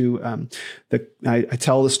went to I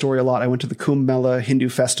tell the story a lot. I went to the Kumbh Mela Hindu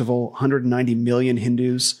festival, 190 million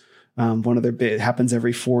Hindus. It happens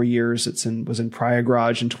every 4 years. Was in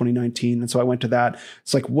Prayagraj in 2019. And so I went to that.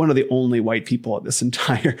 It's like one of the only white people at this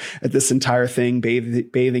entire thing,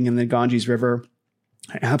 bathing in the Ganges River.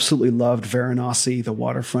 I absolutely loved Varanasi. The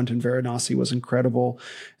waterfront in Varanasi was incredible.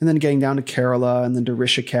 And then getting down to Kerala and then to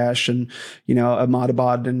Rishikesh and,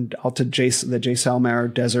 Ahmedabad and out to the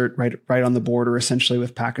Jaisalmer desert, right on the border, essentially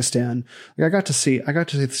with Pakistan. Like I got to see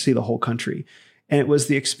the whole country. And it was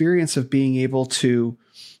the experience of being able to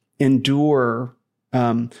endure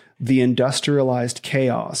the industrialized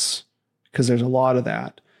chaos, because there's a lot of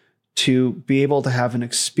that, to be able to have an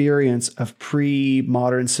experience of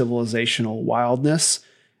pre-modern civilizational wildness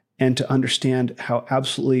and to understand how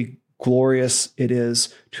absolutely glorious it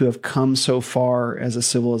is to have come so far as a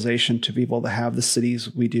civilization to be able to have the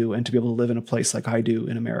cities we do and to be able to live in a place like I do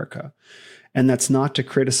in America. And that's not to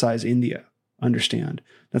criticize India, understand.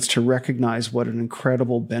 That's to recognize what an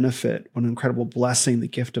incredible benefit, what an incredible blessing the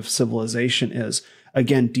gift of civilization is.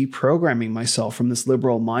 Again, deprogramming myself from this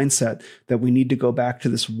liberal mindset that we need to go back to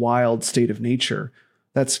this wild state of nature.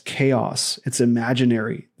 That's chaos. It's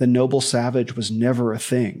imaginary. The noble savage was never a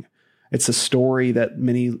thing. It's a story that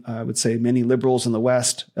many liberals in the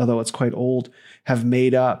West, although it's quite old, have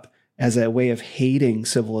made up as a way of hating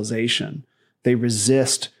civilization. They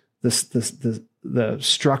resist the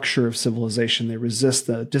structure of civilization. They resist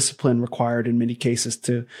the discipline required in many cases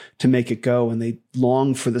to make it go. And they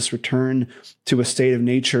long for this return to a state of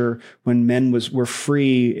nature when men were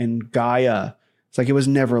free in Gaia. It's like, it was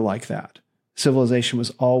never like that. Civilization was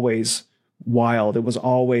always wild. It was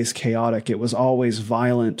always chaotic. It was always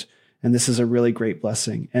violent. And this is a really great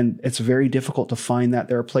blessing. And it's very difficult to find that.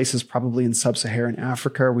 There are places probably in sub-Saharan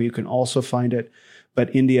Africa where you can also find it.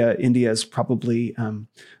 But India is probably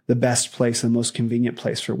the best place and the most convenient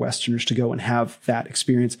place for Westerners to go and have that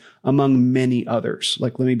experience, among many others.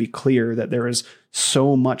 Like, let me be clear that there is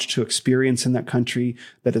so much to experience in that country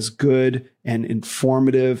that is good and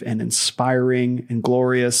informative and inspiring and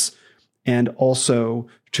glorious, and also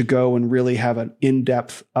to go and really have an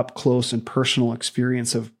in-depth, up-close and personal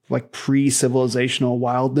experience of like pre-civilizational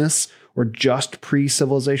wildness, or just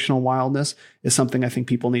pre-civilizational wildness, is something I think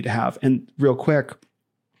people need to have. And real quick,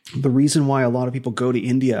 the reason why a lot of people go to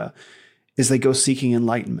India is they go seeking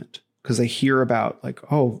enlightenment, because they hear about like,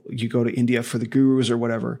 oh, you go to India for the gurus or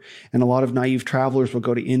whatever. And a lot of naive travelers will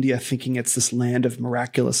go to India thinking it's this land of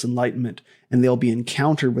miraculous enlightenment, and they'll be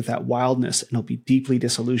encountered with that wildness, and it'll be deeply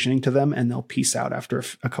disillusioning to them, and they'll peace out after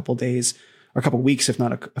a couple days or a couple weeks, if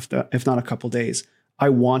not a couple days. I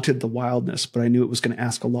wanted the wildness, but I knew it was going to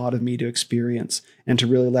ask a lot of me to experience and to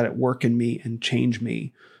really let it work in me and change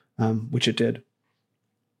me, which it did.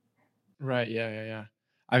 Right. Yeah.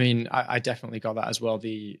 I mean, I definitely got that as well,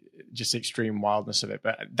 the just extreme wildness of it.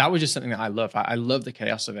 But that was just something that I love. I love the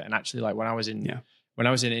chaos of it. And actually, like when I was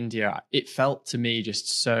in India, it felt to me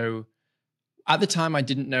just so, at the time, I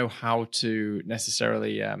didn't know how to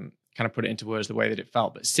necessarily kind of put it into words the way that it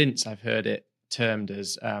felt. But since I've heard it termed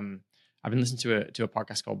as, I've been listening to a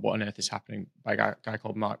podcast called "What on Earth Is Happening" by a guy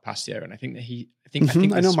called Mark Passio, and I think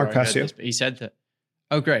that I know Mark Passio, but he said that.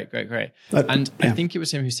 Oh, great! I think it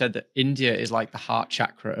was him who said that India is like the heart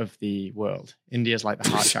chakra of the world. India is like the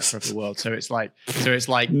heart chakra of the world. So it's like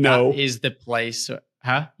no. That is the place.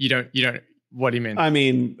 Huh? You don't. What do you mean? I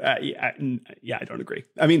mean, yeah, I don't agree.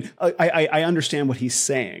 I mean, I understand what he's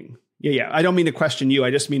saying. Yeah. I don't mean to question you.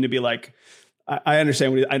 I just mean to be like, I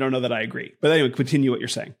understand. I don't know that I agree. But anyway, continue what you're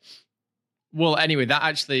saying. Well, anyway, that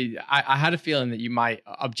actually, I had a feeling that you might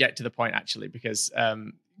object to the point, actually, because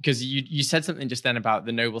you said something just then about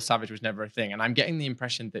the noble savage was never a thing. And I'm getting the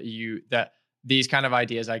impression that these kind of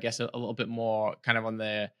ideas, I guess, a little bit more kind of on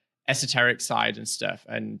the esoteric side and stuff.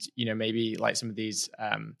 And, maybe like some of these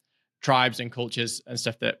tribes and cultures and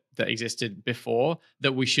stuff that existed before,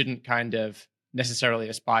 that we shouldn't kind of necessarily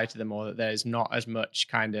aspire to them, or that there's not as much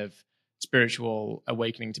kind of spiritual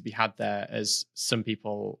awakening to be had there as some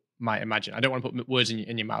people might imagine. I don't want to put words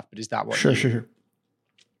in your mouth, but is that what Sure.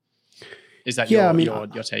 Is that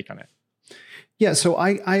your take on it? Yeah. So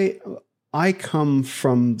I come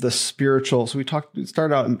from the spiritual. So we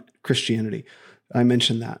started out in Christianity. I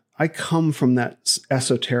mentioned that. I come from that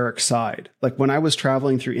esoteric side. Like when I was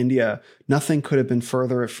traveling through India, nothing could have been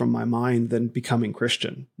further from my mind than becoming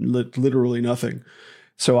Christian. Literally nothing.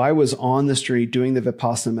 So I was on the street doing the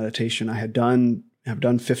Vipassana meditation. I've done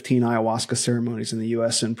 15 ayahuasca ceremonies in the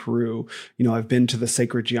US and Peru. I've been to the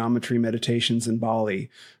sacred geometry meditations in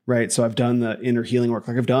Bali, right? So I've done the inner healing work.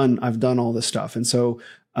 Like I've done all this stuff. And so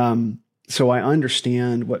I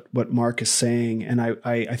understand what Mark is saying. And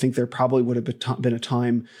I think there probably would have been a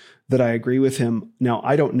time that I agree with him. Now,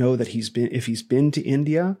 I don't know that if he's been to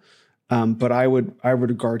India, but I would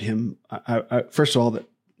regard him, first of all, that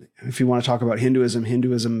if you want to talk about Hinduism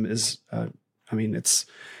is, it's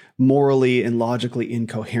morally and logically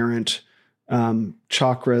incoherent.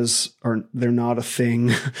 Chakras they're not a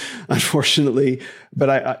thing, unfortunately.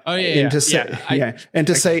 But in the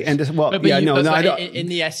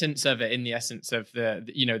essence of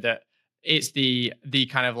that it's the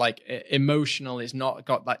kind of like emotional. It's not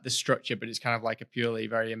got like the structure, but it's kind of like a purely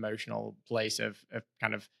very emotional place of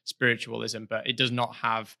kind of spiritualism. But it does not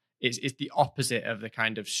have. It's the opposite of the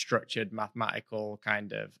kind of structured mathematical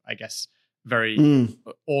kind of, I guess, very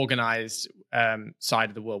organized side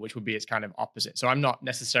of the world, which would be its kind of opposite. So I'm not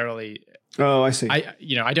necessarily. Oh, I see. I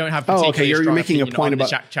don't have. Okay, you're making a point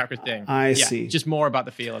about the chakra thing. I see. Just more about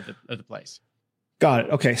the feel of the place. Got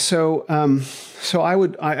it. Okay, so I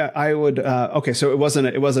would. Okay, so it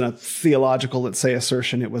wasn't a theological, let's say,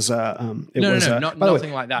 assertion. It was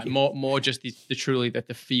nothing like that. More just the truly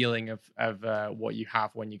the feeling of what you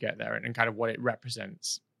have when you get there and kind of what it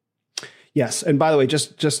represents. Yes, and by the way,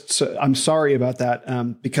 just so, I'm sorry about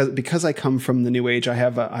that because I come from the New Age. I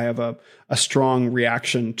have a strong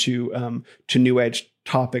reaction to New Age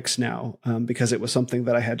topics now because it was something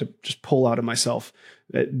that I had to just pull out of myself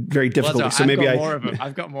very difficultly. So maybe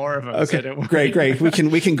I've got more of them. Okay, so great.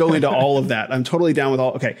 We can go into all of that. I'm totally down with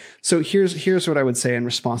all. Okay, so here's what I would say in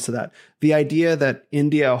response to that: the idea that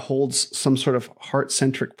India holds some sort of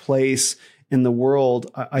heart-centric place in the world,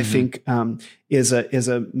 I think, is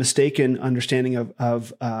a mistaken understanding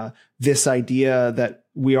of this idea that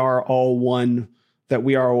we are all one. That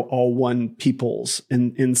we are all one peoples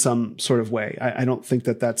in some sort of way. I don't think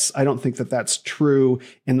that that's true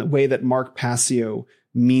in the way that Mark Passio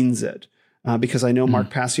means it, because I know Mark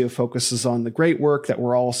Passio focuses on the great work that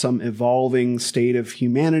we're all some evolving state of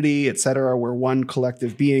humanity, et cetera. We're one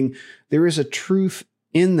collective being. There is a truth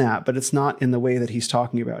in that, but it's not in the way that he's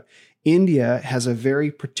talking about. India has a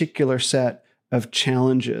very particular set of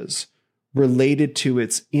challenges related to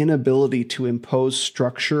its inability to impose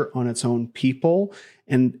structure on its own people.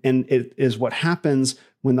 And it is what happens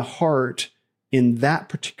when the heart in that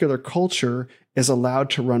particular culture is allowed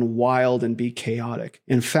to run wild and be chaotic.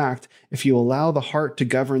 In fact, if you allow the heart to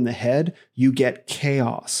govern the head, you get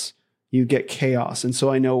chaos. And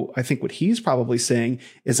so I think what he's probably saying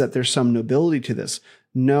is that there's some nobility to this.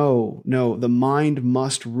 No, the mind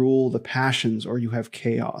must rule the passions or you have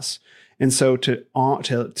chaos. And so to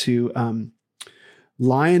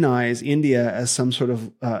lionize India as some sort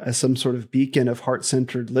of beacon of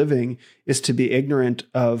heart-centered living is to be ignorant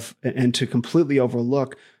of and to completely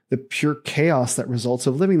overlook the pure chaos that results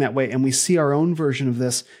of living that way. And we see our own version of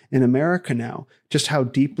this in America now, just how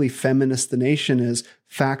deeply feminist the nation is.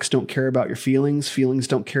 Facts don't care about your feelings. Feelings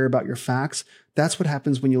don't care about your facts. That's what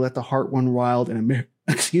happens when you let the heart run wild in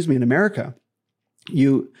America.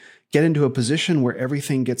 You get into a position where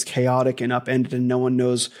everything gets chaotic and upended and no one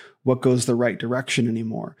knows what goes the right direction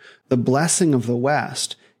anymore. The blessing of the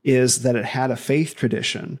West is that it had a faith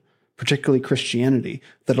tradition, particularly Christianity,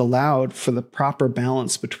 that allowed for the proper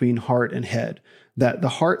balance between heart and head. That the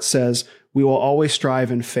heart says, we will always strive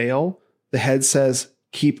and fail. The head says,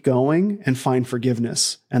 keep going and find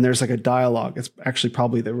forgiveness. And there's like a dialogue. It's actually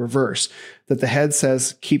probably the reverse, that the head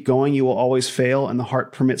says, keep going, you will always fail. And the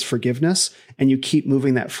heart permits forgiveness. And you keep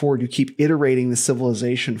moving that forward. You keep iterating the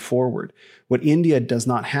civilization forward. What India does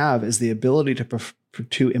not have is the ability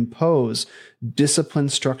to impose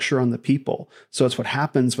disciplined structure on the people. So it's what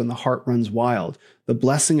happens when the heart runs wild. The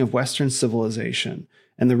blessing of Western civilization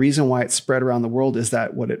And the reason why it's spread around the world is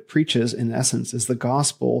that what it preaches, in essence, is the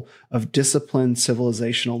gospel of disciplined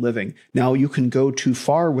civilizational living. Now, you can go too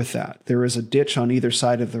far with that. There is a ditch on either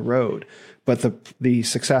side of the road. But the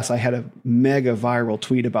success, I had a mega viral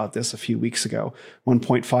tweet about this a few weeks ago,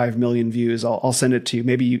 1.5 million views. I'll send it to you.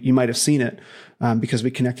 Maybe you might have seen it because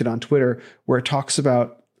we connected on Twitter, where it talks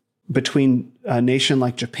about between a nation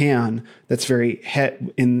like Japan, that's very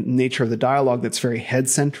in nature of the dialogue, that's very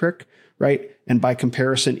head-centric, right? And by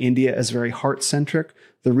comparison, India is very heart-centric.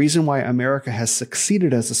 The reason why America has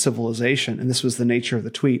succeeded as a civilization, and this was the nature of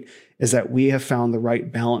the tweet, is that we have found the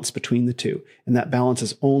right balance between the two. And that balance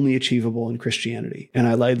is only achievable in Christianity. And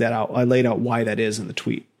I laid that out. I laid out why that is in the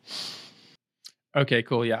tweet. Okay,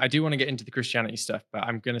 cool. Yeah, I do want to get into the Christianity stuff, but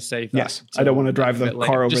I'm going to save that. Yes, I don't want to drive the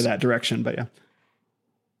car over that direction, but yeah.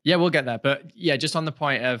 Yeah, we'll get there. But yeah, just on the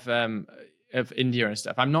point of India and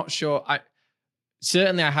stuff, I'm not sure. I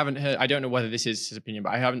haven't heard, I don't know whether this is his opinion,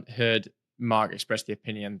 but I haven't heard Mark express the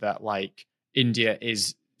opinion that like India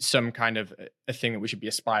is some kind of a thing that we should be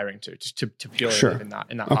aspiring to purely live in that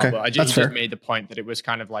okay. heart. I just made the point that it was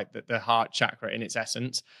kind of like the heart chakra in its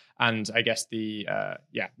essence. And I guess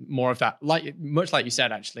more of that, much like you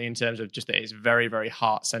said, actually, in terms of just that it's a very, very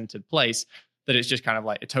heart-centered place, that it's just kind of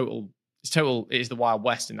like it is the Wild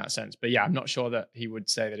West in that sense. But yeah, I'm not sure that he would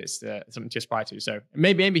say that it's something to aspire to. So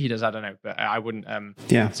maybe he does, I don't know, but I wouldn't,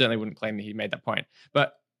 certainly wouldn't claim that he made that point.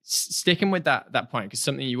 But sticking with that point, because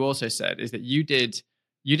something you also said is that you did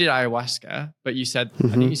ayahuasca, but you said, I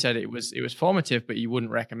think you said it was formative, but you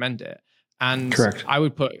wouldn't recommend it. And correct. I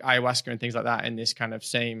would put ayahuasca and things like that in this kind of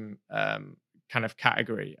same kind of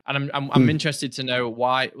category. And I'm interested to know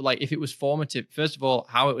why, like if it was formative, first of all,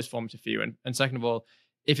 how it was formative for you. And second of all,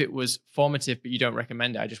 if it was formative, but you don't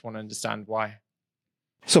recommend it, I just want to understand why.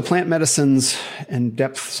 So plant medicines and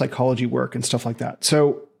depth psychology work and stuff like that.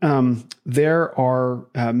 So there are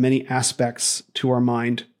many aspects to our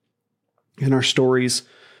mind in our stories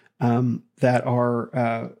that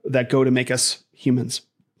go to make us humans.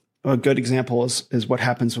 A good example is what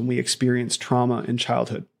happens when we experience trauma in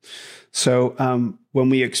childhood. So when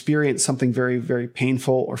we experience something very, very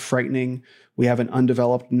painful or frightening, we have an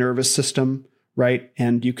undeveloped nervous system, right?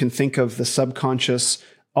 And you can think of the subconscious.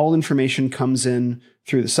 All information comes in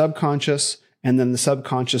through the subconscious, and then the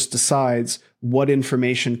subconscious decides what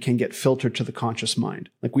information can get filtered to the conscious mind.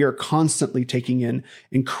 Like we are constantly taking in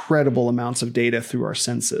incredible amounts of data through our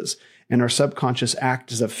senses, and our subconscious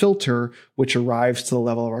acts as a filter, which arrives to the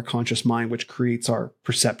level of our conscious mind, which creates our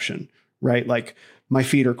perception, right? Like my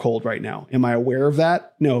feet are cold right now. Am I aware of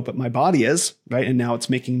that? No, but my body is, right? And now it's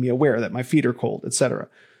making me aware that my feet are cold, etc.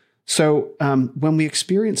 So when we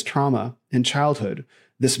experience trauma in childhood,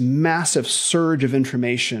 this massive surge of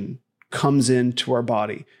information comes into our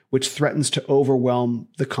body, which threatens to overwhelm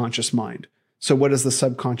the conscious mind. So what does the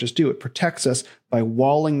subconscious do? It protects us by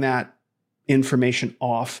walling that information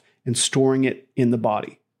off and storing it in the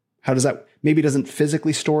body. How does that? Maybe it doesn't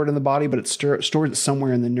physically store it in the body, but it stores it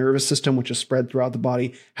somewhere in the nervous system, which is spread throughout the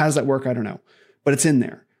body. How does that work? I don't know, but it's in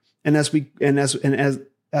there. And as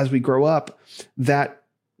we grow up, that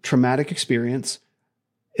traumatic experience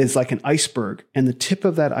is like an iceberg, and the tip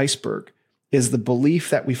of that iceberg is the belief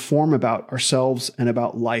that we form about ourselves and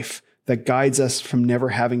about life that guides us from never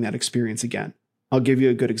having that experience again. I'll give you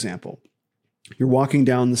a good example. You're walking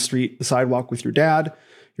down the sidewalk with your dad.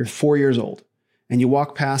 You're 4 years old, and you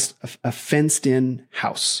walk past a fenced-in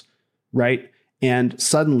house, right? And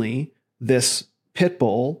suddenly, this pit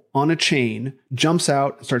bull on a chain jumps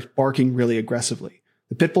out and starts barking really aggressively.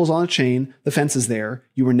 The pit bull's on a chain. The fence is there.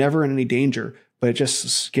 You were never in any danger, but it just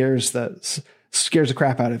scares the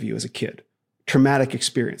crap out of you as a kid. Traumatic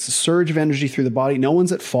experience, a surge of energy through the body. No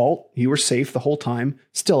one's at fault. You were safe the whole time.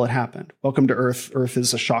 Still, it happened. Welcome to Earth. Earth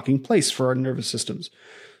is a shocking place for our nervous systems.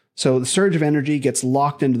 So the surge of energy gets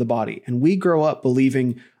locked into the body, and we grow up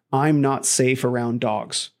believing I'm not safe around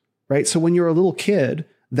dogs, right? So when you're a little kid,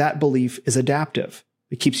 that belief is adaptive.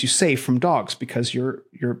 It keeps you safe from dogs because you're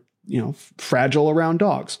fragile around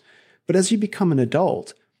dogs. But as you become an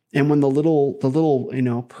adult, and when the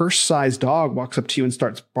little purse-sized dog walks up to you and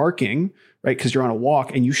starts barking, right, because you're on a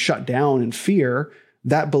walk and you shut down in fear,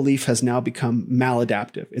 that belief has now become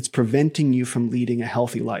maladaptive. It's preventing you from leading a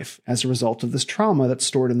healthy life as a result of this trauma that's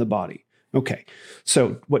stored in the body. Okay,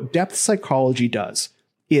 so what depth psychology does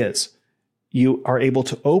is you are able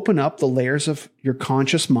to open up the layers of your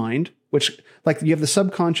conscious mind, which like you have the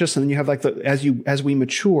subconscious, and then you have like as we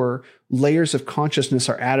mature, layers of consciousness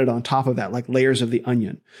are added on top of that, like layers of the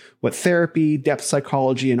onion. What therapy, depth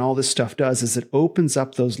psychology, and all this stuff does is it opens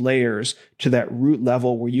up those layers to that root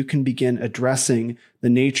level where you can begin addressing the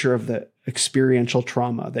nature of the experiential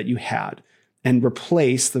trauma that you had. and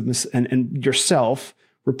replace and yourself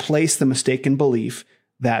replace the mistaken belief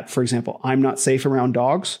that, for example, I'm not safe around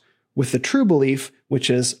dogs with the true belief, which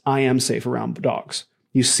is I am safe around dogs.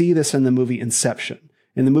 You see this in the movie Inception.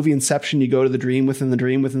 In the movie Inception, you go to the dream within the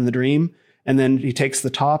dream within the dream, and then he takes the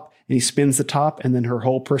top and he spins the top, and then her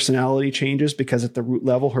whole personality changes because at the root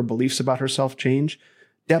level, her beliefs about herself change.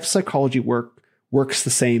 Depth psychology works the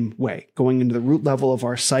same way, going into the root level of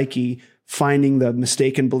our psyche, finding the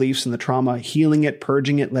mistaken beliefs and the trauma, healing it,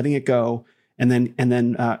 purging it, letting it go, and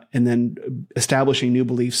then establishing new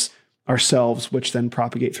beliefs ourselves, which then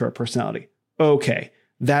propagate through our personality. Okay,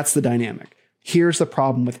 that's the dynamic. Here's the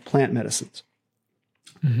problem with plant medicines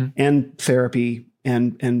and therapy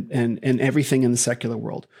and everything in the secular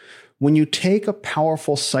world. When you take a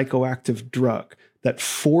powerful psychoactive drug that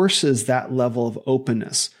forces that level of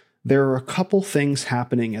openness, there are a couple things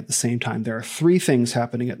happening at the same time. There are 3 things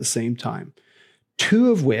happening at the same time,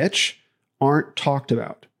 2 of which aren't talked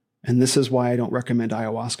about. And this is why I don't recommend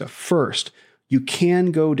ayahuasca. First, you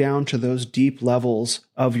can go down to those deep levels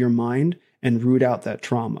of your mind and root out that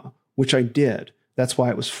trauma, which I did. That's why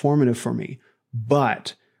it was formative for me.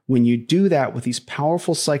 But when you do that with these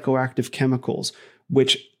powerful psychoactive chemicals,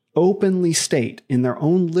 which openly state in their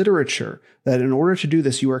own literature that in order to do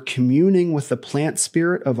this, you are communing with the plant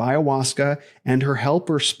spirit of ayahuasca and her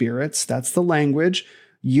helper spirits. That's the language.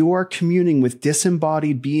 You are communing with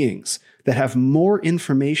disembodied beings that have more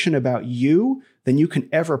information about you than you can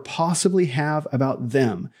ever possibly have about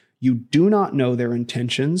them. You do not know their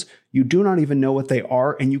intentions. You do not even know what they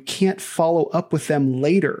are, and you can't follow up with them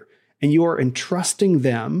later. And you are entrusting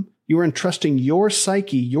them. You are entrusting your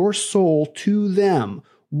psyche, your soul to them.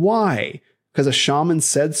 Why? Because a shaman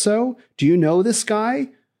said so? Do you know this guy?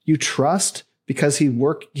 You trust because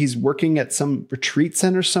he's working at some retreat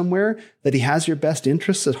center somewhere that he has your best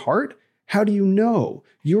interests at heart? How do you know?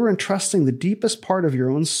 You are entrusting the deepest part of your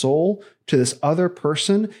own soul to this other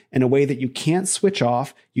person in a way that you can't switch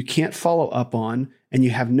off, you can't follow up on, and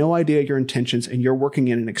you have no idea your intentions, and you're working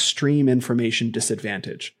in an extreme information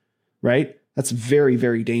disadvantage, right? That's very,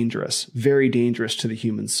 very dangerous to the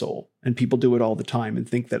human soul. And people do it all the time and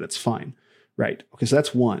think that it's fine, right? Okay, so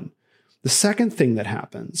that's one. The second thing that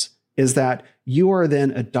happens is that you are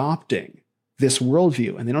then adopting this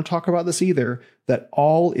worldview, and they don't talk about this either, that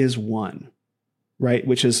all is one, right?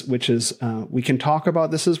 Which is we can talk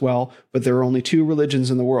about this as well, but there are only 2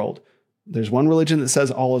 religions in the world. There's one religion that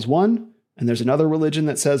says all is one, and there's another religion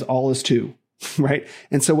that says all is 2, right?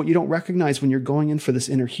 And so what you don't recognize when you're going in for this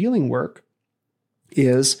inner healing work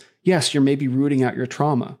is, yes, you're maybe rooting out your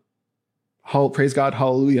trauma. Praise God,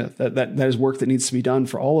 hallelujah. That is work that needs to be done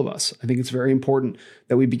for all of us. I think it's very important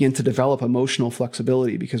that we begin to develop emotional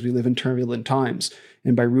flexibility because we live in turbulent times.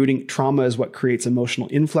 And by rooting, trauma is what creates emotional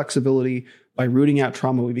inflexibility. By rooting out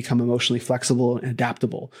trauma, we become emotionally flexible and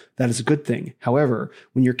adaptable. That is a good thing. However,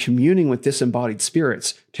 when you're communing with disembodied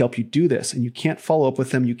spirits to help you do this, and you can't follow up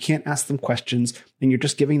with them, you can't ask them questions, and you're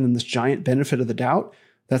just giving them this giant benefit of the doubt,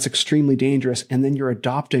 that's extremely dangerous. And then you're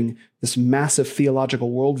adopting this massive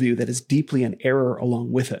theological worldview that is deeply in error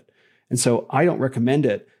along with it. And so I don't recommend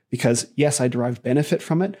it because, yes, I derived benefit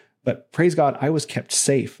from it, but praise God, I was kept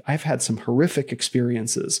safe. I've had some horrific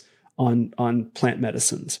experiences on plant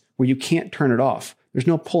medicines where you can't turn it off. There's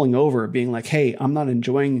no pulling over being like, hey, I'm not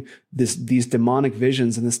enjoying these demonic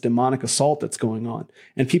visions and this demonic assault that's going on.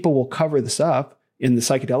 And people will cover this up in the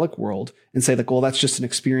psychedelic world and say like, well, that's just an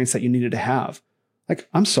experience that you needed to have. Like,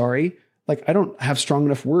 I'm sorry. Like, I don't have strong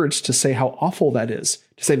enough words to say how awful that is,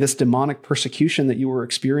 to say this demonic persecution that you were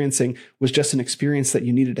experiencing was just an experience that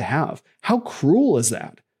you needed to have. How cruel is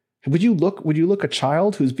that? Would you look a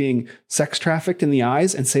child who's being sex trafficked in the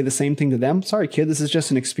eyes and say the same thing to them? Sorry, kid, this is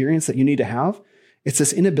just an experience that you need to have. It's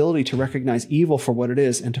this inability to recognize evil for what it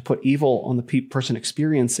is and to put evil on the person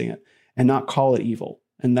experiencing it and not call it evil.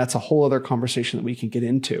 And that's a whole other conversation that we can get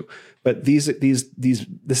into. But these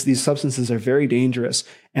substances are very dangerous,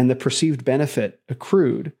 and the perceived benefit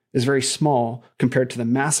accrued is very small compared to the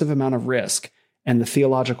massive amount of risk and the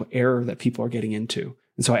theological error that people are getting into.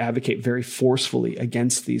 And so I advocate very forcefully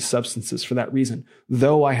against these substances for that reason.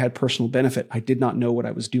 Though I had personal benefit, I did not know what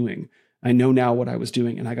I was doing. I know now what I was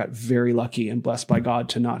doing, and I got very lucky and blessed by God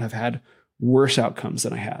to not have had worse outcomes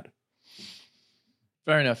than I had.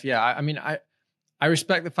 Fair enough. Yeah. I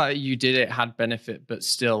respect the fact that you did it, had benefit, but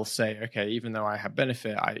still say, okay, even though I had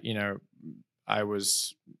benefit, that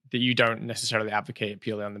you don't necessarily advocate it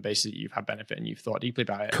purely on the basis that you've had benefit and you've thought deeply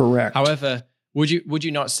about it. Correct. However, would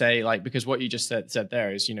you not say, like, because what you just said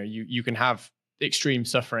there is, you can have extreme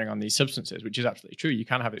suffering on these substances, which is absolutely true. You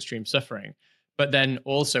can have extreme suffering, but then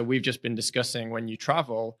also we've just been discussing when you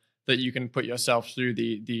travel, that you can put yourself through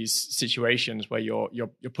these situations where you're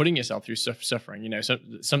putting yourself through suffering. So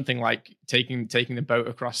something like taking the boat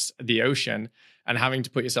across the ocean and having to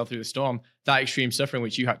put yourself through the storm. That extreme suffering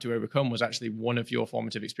which you had to overcome was actually one of your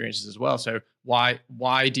formative experiences as well. So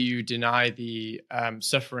why do you deny the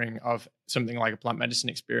suffering of something like a plant medicine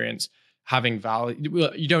experience having value?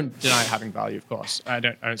 Well, you don't deny it having value, of course. I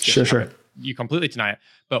don't Sure. You completely deny it.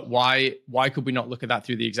 But why could we not look at that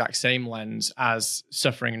through the exact same lens as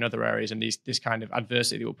suffering in other areas and this kind of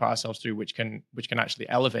adversity that we'll put ourselves through, which can actually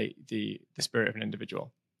elevate the spirit of an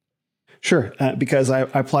individual? Sure, because I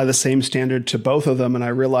apply the same standard to both of them, and I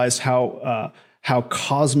realized how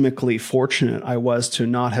cosmically fortunate I was to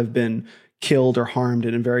not have been killed or harmed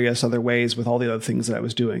in various other ways with all the other things that I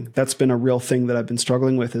was doing. That's been a real thing that I've been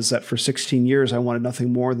struggling with, is that for 16 years, I wanted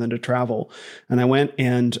nothing more than to travel. And I went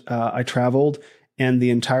and I traveled, and the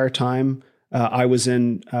entire time I was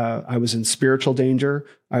in spiritual danger,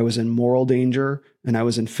 I was in moral danger, and I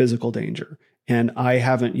was in physical danger. And I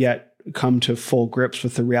haven't yet come to full grips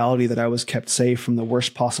with the reality that I was kept safe from the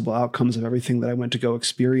worst possible outcomes of everything that I went to go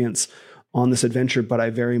experience on this adventure, but I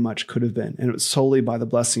very much could have been. And it was solely by the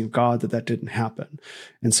blessing of God that didn't happen.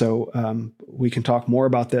 And so we can talk more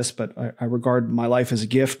about this, but I regard my life as a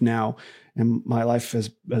gift now, and my life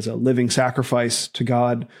as a living sacrifice to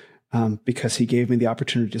God, because he gave me the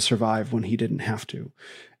opportunity to survive when he didn't have to.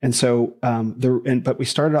 And so, but we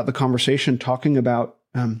started out the conversation talking about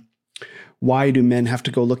why do men have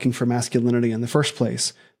to go looking for masculinity in the first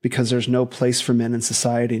place? Because there's no place for men in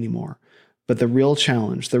society anymore. But the real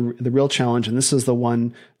challenge, the real challenge, and this is the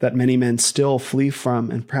one that many men still flee from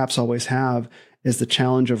and perhaps always have, is the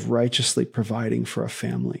challenge of righteously providing for a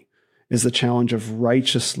family, is the challenge of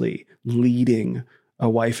righteously leading a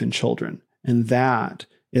wife and children. And that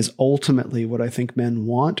is ultimately what I think men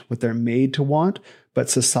want, what they're made to want, but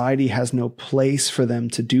society has no place for them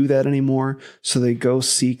to do that anymore. So they go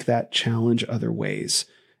seek that challenge other ways.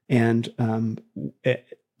 And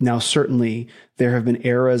now, certainly, there have been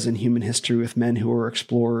eras in human history with men who were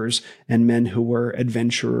explorers and men who were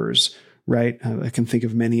adventurers, right? I can think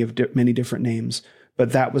of many different names,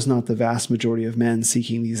 but that was not the vast majority of men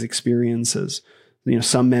seeking these experiences.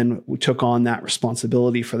 Some men took on that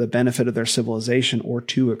responsibility for the benefit of their civilization or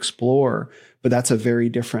to explore, but that's a very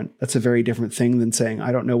different thing than saying,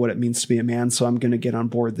 I don't know what it means to be a man, so I'm going to get on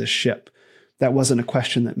board this ship. That wasn't a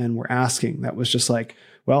question that men were asking. That was just like,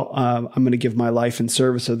 well, I'm going to give my life in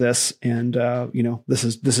service of this, and this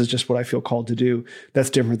is just what I feel called to do.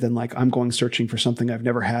 That's different than like I'm going searching for something I've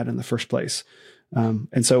never had in the first place.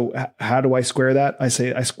 And so, how do I square that? I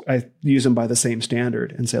say I use them by the same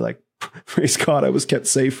standard and say, like, praise God, I was kept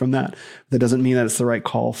safe from that. That doesn't mean that it's the right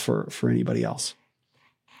call for anybody else.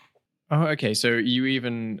 Oh, okay. So you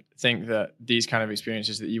even think that these kind of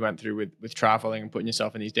experiences that you went through with traveling and putting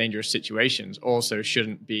yourself in these dangerous situations also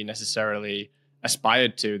shouldn't be necessarily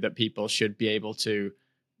aspired to, that people should be able to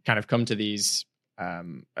kind of come to these,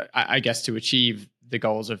 I guess, to achieve the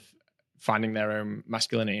goals of finding their own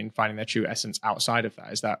masculinity and finding their true essence outside of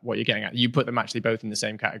that. Is that what you're getting at? You put them actually both in the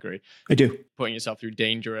same category. I do. Putting yourself through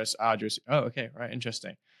dangerous, arduous. Oh, okay. Right.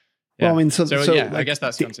 Interesting. Yeah. Well, I mean, so yeah, like, I guess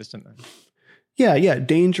that's consistent then. Yeah.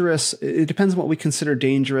 Dangerous. It depends on what we consider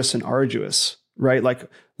dangerous and arduous, right? Like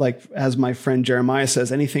as my friend Jeremiah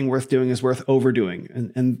says, anything worth doing is worth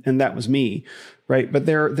overdoing. And that was me, right? But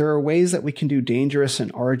there are ways that we can do dangerous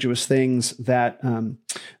and arduous things that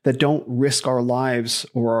don't risk our lives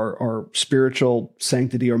or our spiritual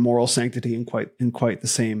sanctity or moral sanctity in quite the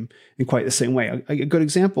same way. A good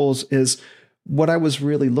example is what I was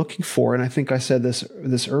really looking for, and I think I said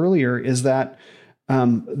this earlier, is that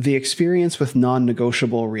the experience with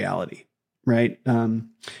non-negotiable reality, right?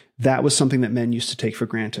 That was something that men used to take for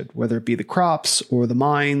granted, whether it be the crops or the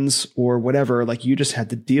mines or whatever. Like, you just had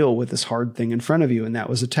to deal with this hard thing in front of you, and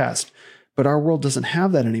that was a test. But our world doesn't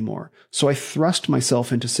have that anymore. So I thrust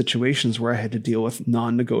myself into situations where I had to deal with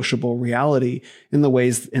non-negotiable reality in the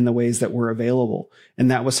ways that were available.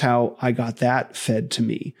 And that was how I got that fed to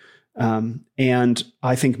me. And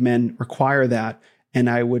I think men require that. And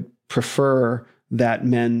I would prefer that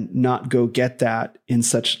men not go get that in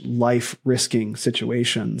such life-risking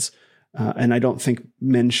situations. And I don't think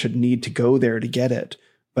men should need to go there to get it,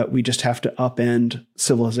 but we just have to upend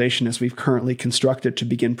civilization as we've currently constructed to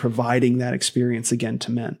begin providing that experience again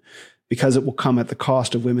to men, because it will come at the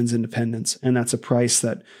cost of women's independence. And that's a price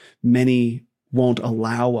that many won't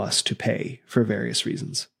allow us to pay for various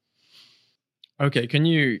reasons. Okay. Can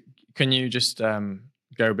you just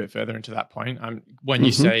go a bit further into that point? When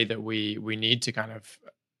you say that we need to kind of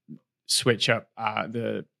switch up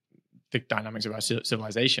the dynamics of our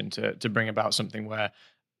civilization to bring about something where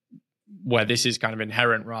where this is kind of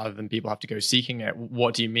inherent rather than people have to go seeking it.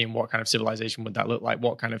 What do you mean? What kind of civilization would that look like?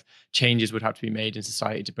 What kind of changes would have to be made in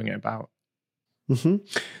society to bring it about? Mm-hmm.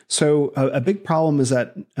 So a big problem is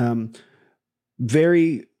that I'm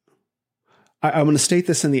going to state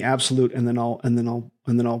this in the absolute, and then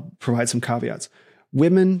I'll provide some caveats.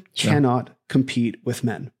 Women cannot compete with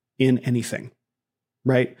men in anything,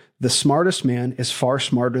 right? The smartest man is far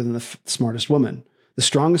smarter than the smartest woman. The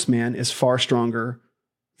strongest man is far stronger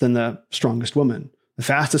than the strongest woman. The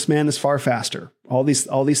fastest man is far faster. All these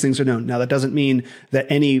things are known. Now, that doesn't mean that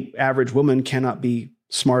any average woman cannot be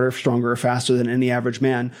smarter, stronger, or faster than any average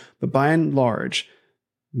man. But by and large,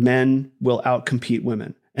 men will outcompete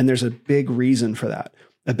women. And there's a big reason for that.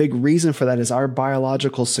 A big reason for that is our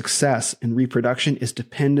biological success in reproduction is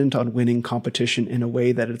dependent on winning competition in a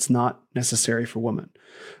way that it's not necessary for women.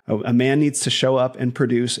 A man needs to show up and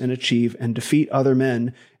produce and achieve and defeat other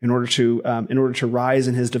men in order to rise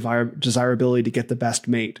in his desirability to get the best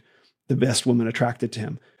mate, the best woman attracted to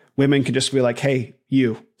him. Women can just be like, "Hey,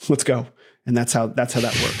 you, let's go." And that's how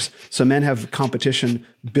that works. So men have competition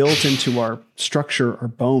built into our structure, our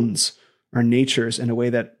bones, our natures in a way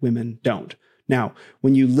that women don't. Now,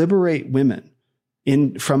 when you liberate women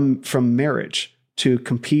from marriage to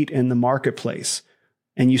compete in the marketplace,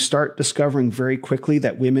 and you start discovering very quickly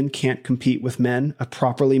that women can't compete with men, a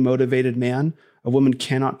properly motivated man, a woman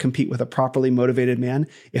cannot compete with a properly motivated man.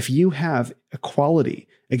 If you have equality,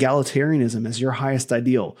 egalitarianism as your highest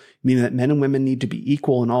ideal, meaning that men and women need to be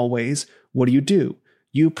equal in all ways, what do?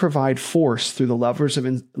 You provide force through the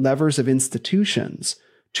levers of institutions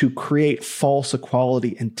to create false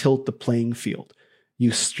equality and tilt the playing field.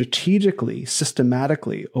 You strategically,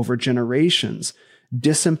 systematically, over generations,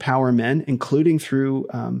 disempower men, including through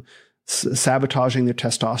sabotaging their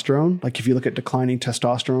testosterone. Like if you look at declining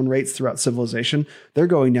testosterone rates throughout civilization, they're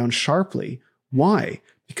going down sharply. Why?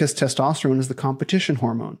 Because testosterone is the competition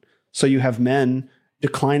hormone. So you have men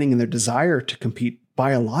declining in their desire to compete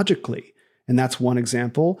biologically. And that's one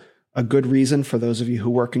example. A good reason for those of you who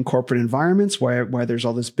work in corporate environments why there's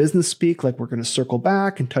all this business speak, like we're going to circle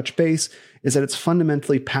back and touch base, is that it's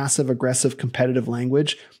fundamentally passive aggressive competitive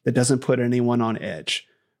language that doesn't put anyone on edge.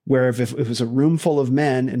 Where if it was a room full of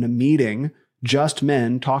men in a meeting, just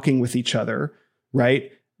men talking with each other, right,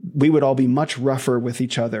 we would all be much rougher with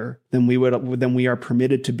each other than we are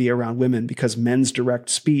permitted to be around women, because men's direct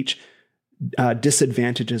speech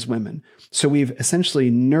disadvantages women. So we've essentially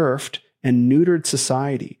nerfed and neutered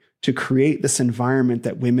society to create this environment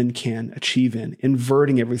that women can achieve in,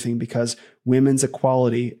 inverting everything, because women's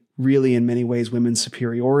equality, really in many ways, women's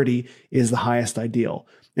superiority is the highest ideal.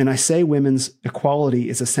 And I say women's equality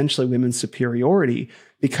is essentially women's superiority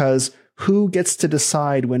because who gets to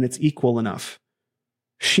decide when it's equal enough?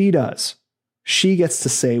 She does. She gets to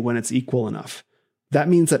say when it's equal enough. That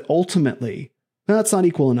means that ultimately, no, it's not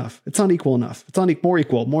equal enough. It's not equal enough. It's not more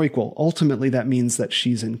equal. Ultimately, that means that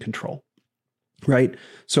she's in control. Right?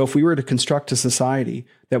 So if we were to construct a society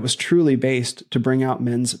that was truly based to bring out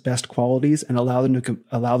men's best qualities and allow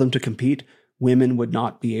them to compete, women would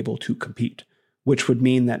not be able to compete, which would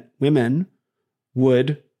mean that women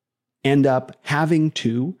would end up having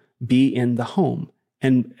to be in the home,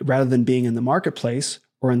 and rather than being in the marketplace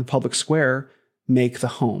or in the public square, make the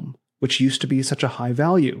home, which used to be such a high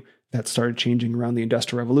value. That started changing around the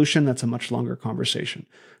Industrial Revolution. That's a much longer conversation.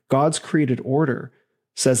 God's created order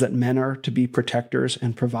says that men are to be protectors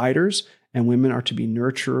and providers, and women are to be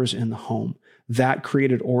nurturers in the home. That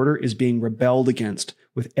created order is being rebelled against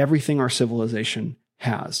with everything our civilization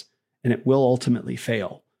has, and it will ultimately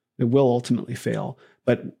fail. It will ultimately fail.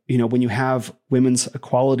 But when you have women's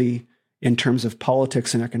equality in terms of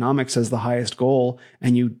politics and economics as the highest goal,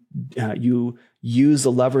 and you use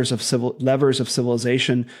the levers of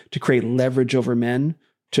civilization to create leverage over men,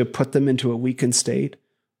 to put them into a weakened state,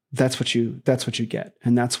 that's what you get.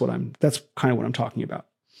 And that's kind of what I'm talking about.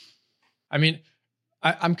 I mean,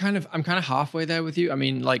 I'm kind of halfway there with you. I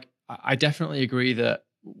mean, like, I definitely agree that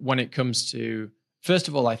when it comes to, first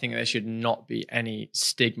of all, I think there should not be any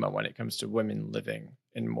stigma when it comes to women living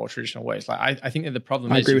in more traditional ways. Like, I think that the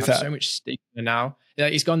problem is you have so much stigma now. Yeah,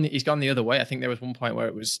 he's gone the other way. I think there was one point where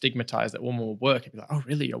it was stigmatized that women would work. It'd be like, oh,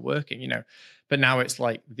 really? You're working, But now it's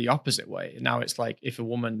like the opposite way. Now it's like if a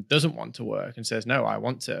woman doesn't want to work and says, no, I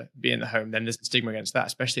want to be in the home, then there's a stigma against that,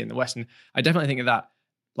 especially in the West. And I definitely think that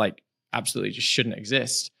like absolutely just shouldn't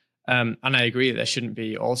exist. And I agree that there shouldn't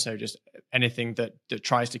be also just anything that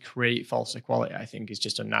tries to create false equality. I think is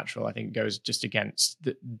just unnatural. I think it goes just against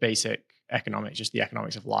the basic economics, just the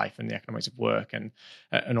economics of life and the economics of work and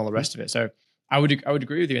all the rest of it. So I would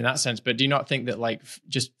agree with you in that sense. But do you not think that like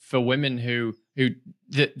just for women who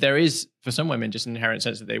there is for some women just an inherent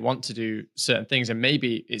sense that they want to do certain things, and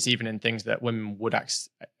maybe it's even in things that women would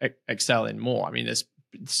excel in more. I mean, there's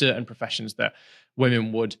certain professions that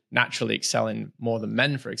women would naturally excel in more than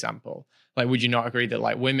men, for example. Like, would you not agree that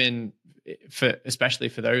like women, especially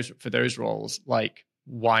for those roles, like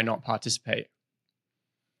why not participate?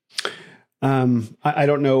 I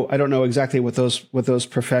don't know exactly what those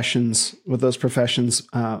professions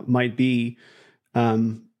might be,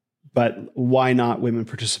 but why not women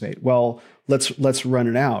participate? Well, let's run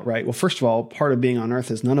it out, right? Well, first of all, part of being on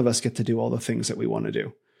Earth is none of us get to do all the things that we want to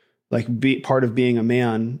do. Like, part of being a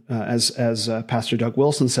man, as Pastor Doug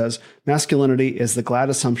Wilson says, masculinity is the glad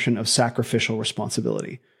assumption of sacrificial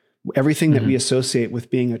responsibility. Everything that we associate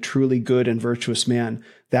with being a truly good and virtuous man,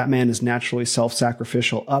 that man is naturally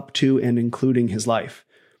self-sacrificial up to and including his life.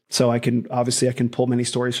 So I can pull many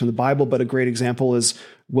stories from the Bible, but a great example is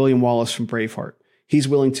William Wallace from Braveheart. He's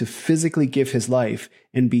willing to physically give his life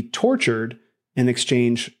and be tortured in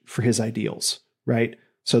exchange for his ideals, right?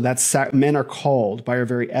 So that's men are called by our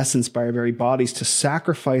very essence, by our very bodies, to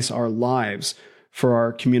sacrifice our lives for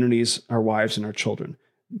our communities, our wives, and our children.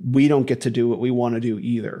 We don't get to do what we want to do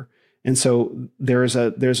either. And so there's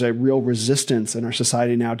a real resistance in our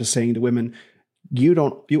society now to saying to women, you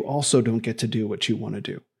also don't get to do what you want to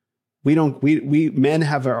do. We men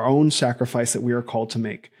have our own sacrifice that we are called to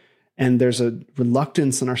make. And there's a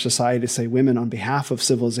reluctance in our society to say, women, on behalf of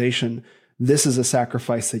civilization, this is a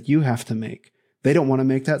sacrifice that you have to make. They don't want to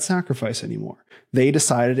make that sacrifice anymore. They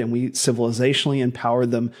decided, and we civilizationally empowered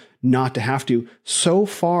them not to have to, so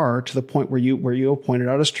far to the point where you pointed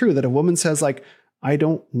out is true, that a woman says, like, I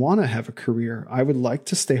don't want to have a career. I would like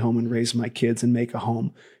to stay home and raise my kids and make a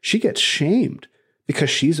home. She gets shamed because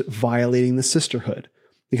she's violating the sisterhood.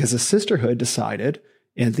 Because the sisterhood decided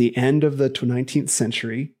at the end of the 19th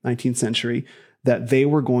century, that they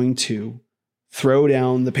were going to throw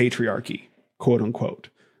down the patriarchy, quote unquote,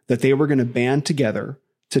 that they were going to band together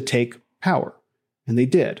to take power. And they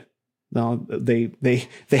did. Now, they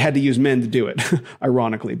had to use men to do it,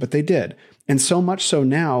 ironically, but they did. And so much so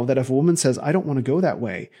now that if a woman says, I don't want to go that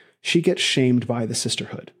way, she gets shamed by the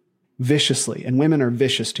sisterhood viciously. And women are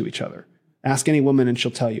vicious to each other. Ask any woman and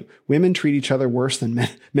she'll tell you, women treat each other worse than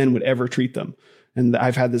men would ever treat them. And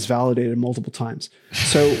I've had this validated multiple times.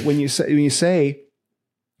 So when you say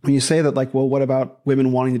that, like, well, what about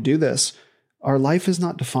women wanting to do this? Our life is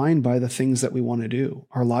not defined by the things that we want to do.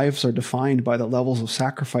 Our lives are defined by the levels of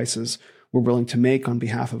sacrifices we're willing to make on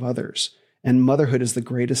behalf of others. And motherhood is the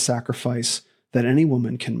greatest sacrifice that any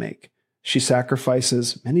woman can make. She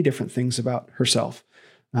sacrifices many different things about herself,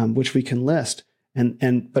 which we can list.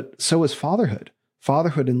 But so is fatherhood.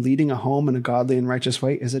 Fatherhood and leading a home in a godly and righteous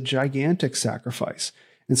way is a gigantic sacrifice.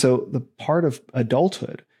 And so the part of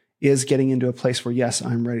adulthood is getting into a place where, yes,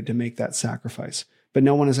 I'm ready to make that sacrifice. But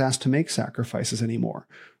no one is asked to make sacrifices anymore.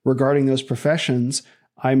 Regarding those professions,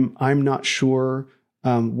 I'm not sure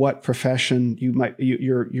what profession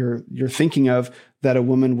you're thinking of that a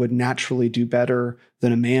woman would naturally do better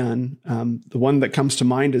than a man. The one that comes to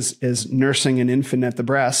mind is nursing an infant at the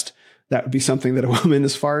breast. That would be something that a woman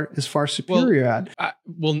is far superior at.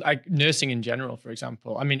 Nursing in general, for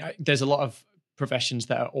example. I mean, there's a lot of professions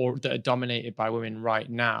that are dominated by women right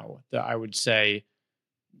now that I would say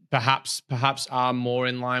perhaps are more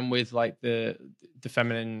in line with like the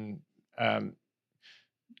feminine kind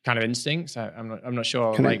of instincts. I'm not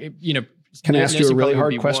sure. Can I ask you a really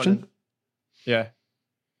hard question? Yeah,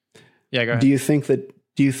 go ahead. Do you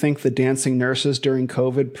think the dancing nurses during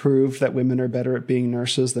COVID proved that women are better at being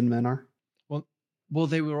nurses than men are? Well,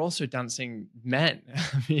 they were also dancing men.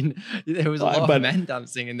 I mean, there was a lot of men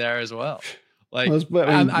dancing in there as well. Like,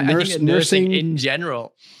 I think nursing in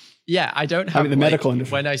general. Yeah, I don't have the medical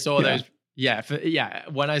industry. When I saw those,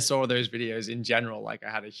 when I saw those videos in general, like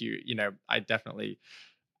I had a huge, I definitely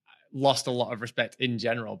lost a lot of respect in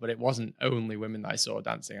general, but it wasn't only women that I saw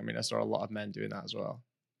dancing. I mean, I saw a lot of men doing that as well.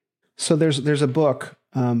 So there's a book.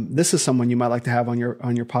 This is someone you might like to have on your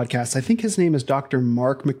podcast. I think his name is Dr.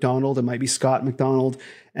 Mark McDonald. It might be Scott McDonald,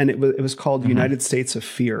 and it was called United States of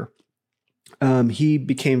Fear. He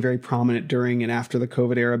became very prominent during and after the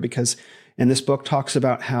COVID era and this book talks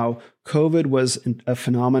about how COVID was a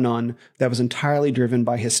phenomenon that was entirely driven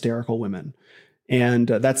by hysterical women. And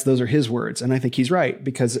those are his words. And I think he's right,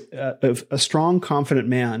 because a strong, confident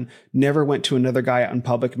man never went to another guy out in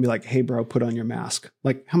public and be like, hey, bro, put on your mask.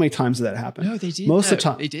 Like, how many times did that happen? No, they did. Most of the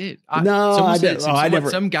time. They did.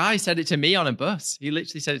 Some guy said it to me on a bus. He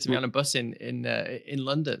literally said it to me on a bus in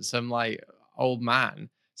London. Some like old man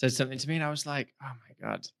said something to me and I was like, oh my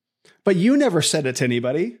God. But you never said it to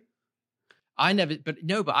anybody. I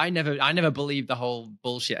never believed the whole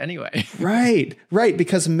bullshit anyway. Right.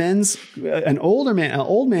 Because an old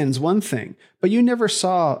man's one thing, but you never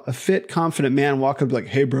saw a fit, confident man walk up like,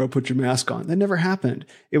 "Hey bro, put your mask on." That never happened.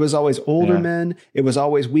 It was always older men. It was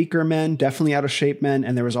always weaker men, definitely out of shape men.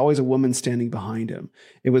 And there was always a woman standing behind him.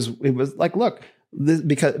 It was like, look,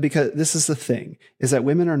 because this is the thing, is that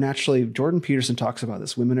women are naturally, Jordan Peterson talks about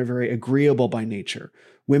this, women are very agreeable by nature.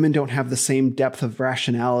 Women don't have the same depth of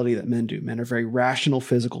rationality that men do. Men are very rational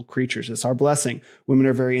physical creatures. It's our blessing. Women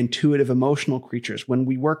are very intuitive emotional creatures. When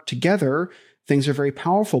we work together, things are very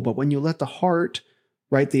powerful. But when you let the heart,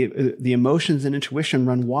 right, the emotions and intuition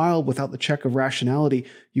run wild without the check of rationality,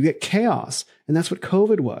 you get chaos. And that's what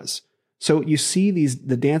COVID was. So you see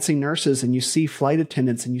the dancing nurses, and you see flight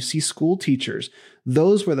attendants, and you see school teachers.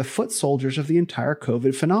 Those were the foot soldiers of the entire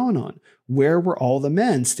COVID phenomenon. Where were all the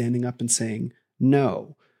men standing up and saying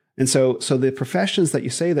no? And so the professions that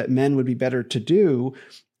you say that men would be better to do,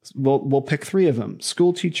 we'll pick three of them: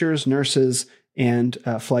 school teachers, nurses, and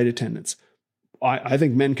flight attendants. I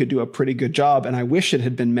think men could do a pretty good job, and I wish it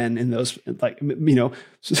had been men in those,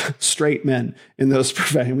 straight men in those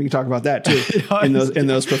professions. We can talk about that too. in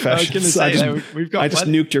those professions. I just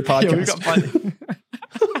nuked your podcast.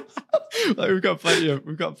 Yeah, we've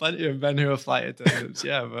got plenty of men who are flight attendants.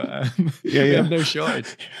 Yeah, but we have no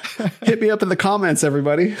shortage. Hit me up in the comments,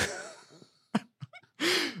 everybody.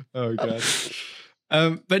 Oh god.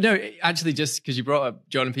 But no, actually, just because you brought up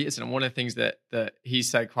Jordan Peterson, and one of the things that he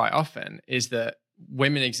said quite often is that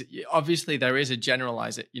women, obviously there is a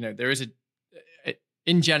generalized,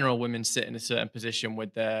 in general, women sit in a certain position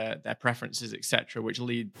with their preferences, etc., which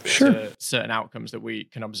lead to certain outcomes that we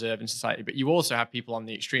can observe in society. But you also have people on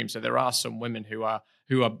the extreme. So there are some women who are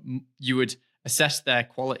you would assess their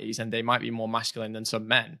qualities, and they might be more masculine than some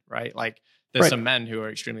men, right? Like there's some men who are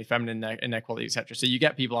extremely feminine in their qualities, etc. So you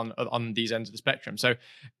get people on these ends of the spectrum. So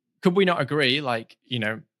could we not agree,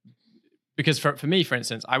 because for me, for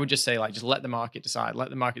instance, I would just say, just let the market decide. Let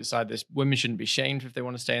the market decide this. Women shouldn't be shamed if they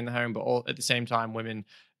want to stay in the home, but at the same time, women,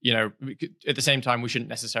 at the same time, we shouldn't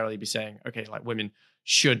necessarily be saying, okay, women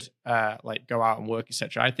should go out and work,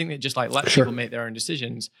 etc. I think that just let people make their own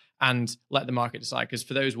decisions and let the market decide. Because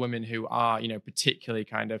for those women who are, particularly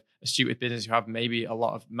kind of astute with business, who have maybe a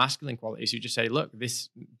lot of masculine qualities, who just say, look, this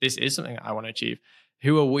is something that I want to achieve.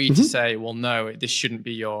 Who are we to say, well, no, this shouldn't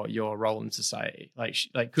be your role in society?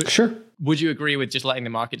 Would you agree with just letting the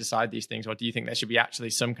market decide these things, or do you think there should be actually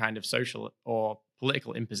some kind of social or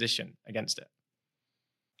political imposition against it?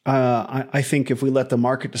 I think if we let the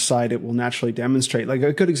market decide, it will naturally demonstrate.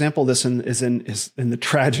 A good example of this is in the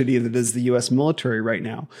tragedy that is the U.S. military right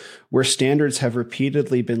now, where standards have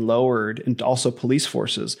repeatedly been lowered, and also police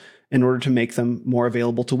forces, in order to make them more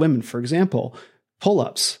available to women. For example,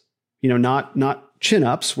 pull-ups. Not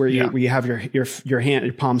chin-ups where you have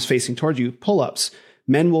your palms facing towards you. Pull-ups.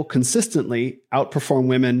 Men will consistently outperform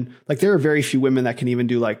women. There are very few women that can even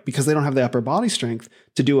do because they don't have the upper body strength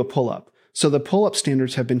to do a pull-up. So the pull-up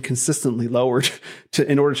standards have been consistently lowered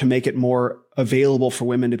in order to make it more available for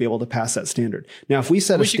women to be able to pass that standard. Now, if we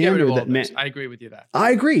set a standard that men, I agree with you there.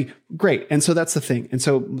 I agree. Great. And so that's the thing. And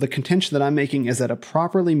so the contention that I'm making is that a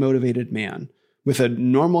properly motivated man with a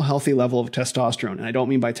normal, healthy level of testosterone, and I don't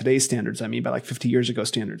mean by today's standards, I mean by 50 years ago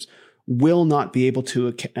standards, will not be able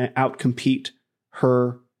to outcompete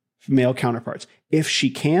her male counterparts. If she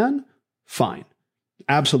can, fine.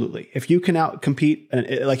 Absolutely. If you can outcompete,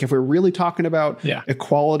 if we're really talking about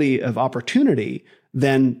equality of opportunity,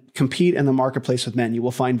 then compete in the marketplace with men. You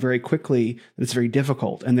will find very quickly that it's very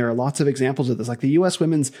difficult. And there are lots of examples of this. The U.S.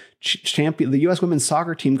 women's champion, the U.S. women's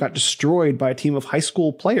soccer team got destroyed by a team of high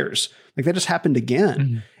school players. That just happened again.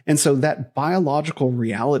 Mm-hmm. And so that biological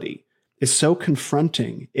reality is so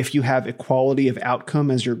confronting if you have equality of outcome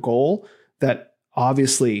as your goal, that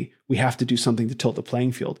obviously we have to do something to tilt the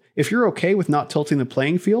playing field. If you're okay with not tilting the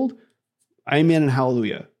playing field, amen and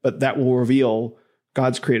hallelujah. But that will reveal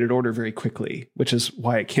God's created order very quickly, which is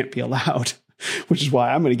why it can't be allowed, which is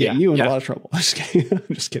why I'm going to get you in a lot of trouble. I'm just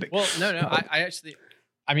kidding. Well, no.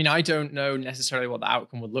 I don't know necessarily what the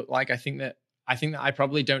outcome would look like. I think that I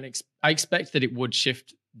probably don't. I expect that it would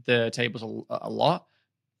shift the tables a lot.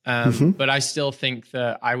 But I still think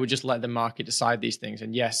that I would just let the market decide these things.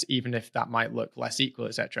 And yes, even if that might look less equal,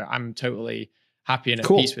 etc., I'm totally happy and at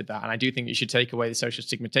peace with that. And I do think you should take away the social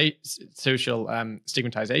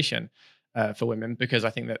stigmatization for women, because I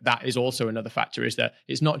think that is also another factor, is that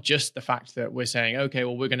it's not just the fact that we're saying, okay,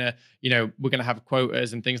 well, we're going to have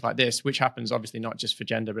quotas and things like this, which happens obviously not just for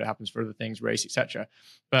gender, but it happens for other things, race, etc.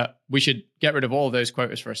 But we should get rid of all those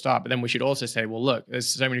quotas for a start. But then we should also say, well, look, there's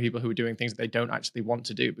so many people who are doing things that they don't actually want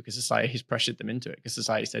to do because society has pressured them into it, because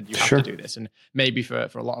society said you have to do this. And maybe for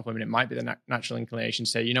a lot of women, it might be the natural inclination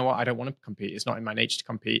to say, you know what, I don't want to compete. It's not in my nature to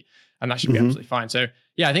compete. And that should be absolutely fine. So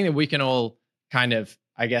yeah, I think that we can all kind of,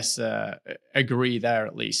 I guess, agree there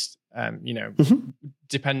at least,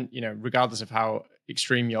 regardless of how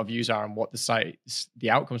extreme your views are and what the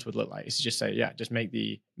outcomes would look like, is to just say, yeah, just make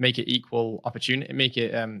it equal opportunity, make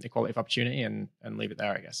it equality of opportunity, and leave it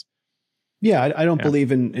there, I guess. Yeah, I don't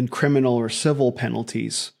believe in criminal or civil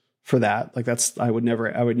penalties for that. Like I would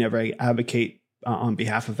never advocate on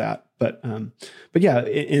behalf of that. But yeah,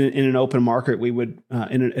 in an open market, we would,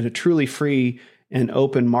 in a truly free and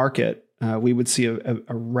open market, we would see a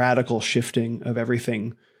radical shifting of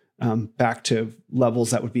everything back to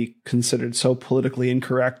levels that would be considered so politically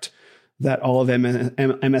incorrect that all of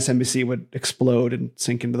MSNBC would explode and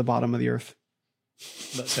sink into the bottom of the earth.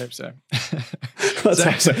 Let's hope so. Let's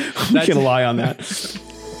hope so. We can lie on that.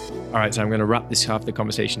 All right, so I'm going to wrap this half of the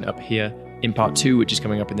conversation up here. In part 2, which is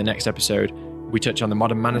coming up in the next episode, we touch on the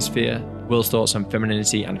modern manosphere, Will's thoughts on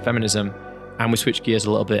femininity and feminism, and we switch gears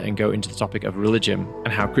a little bit and go into the topic of religion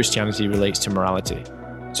and how Christianity relates to morality.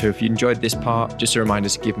 So if you enjoyed this part, just a reminder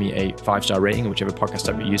to give me a 5-star rating on whichever podcast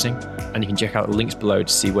app you're using, and you can check out the links below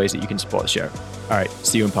to see ways that you can support the show. All right,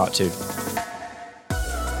 see you in part 2.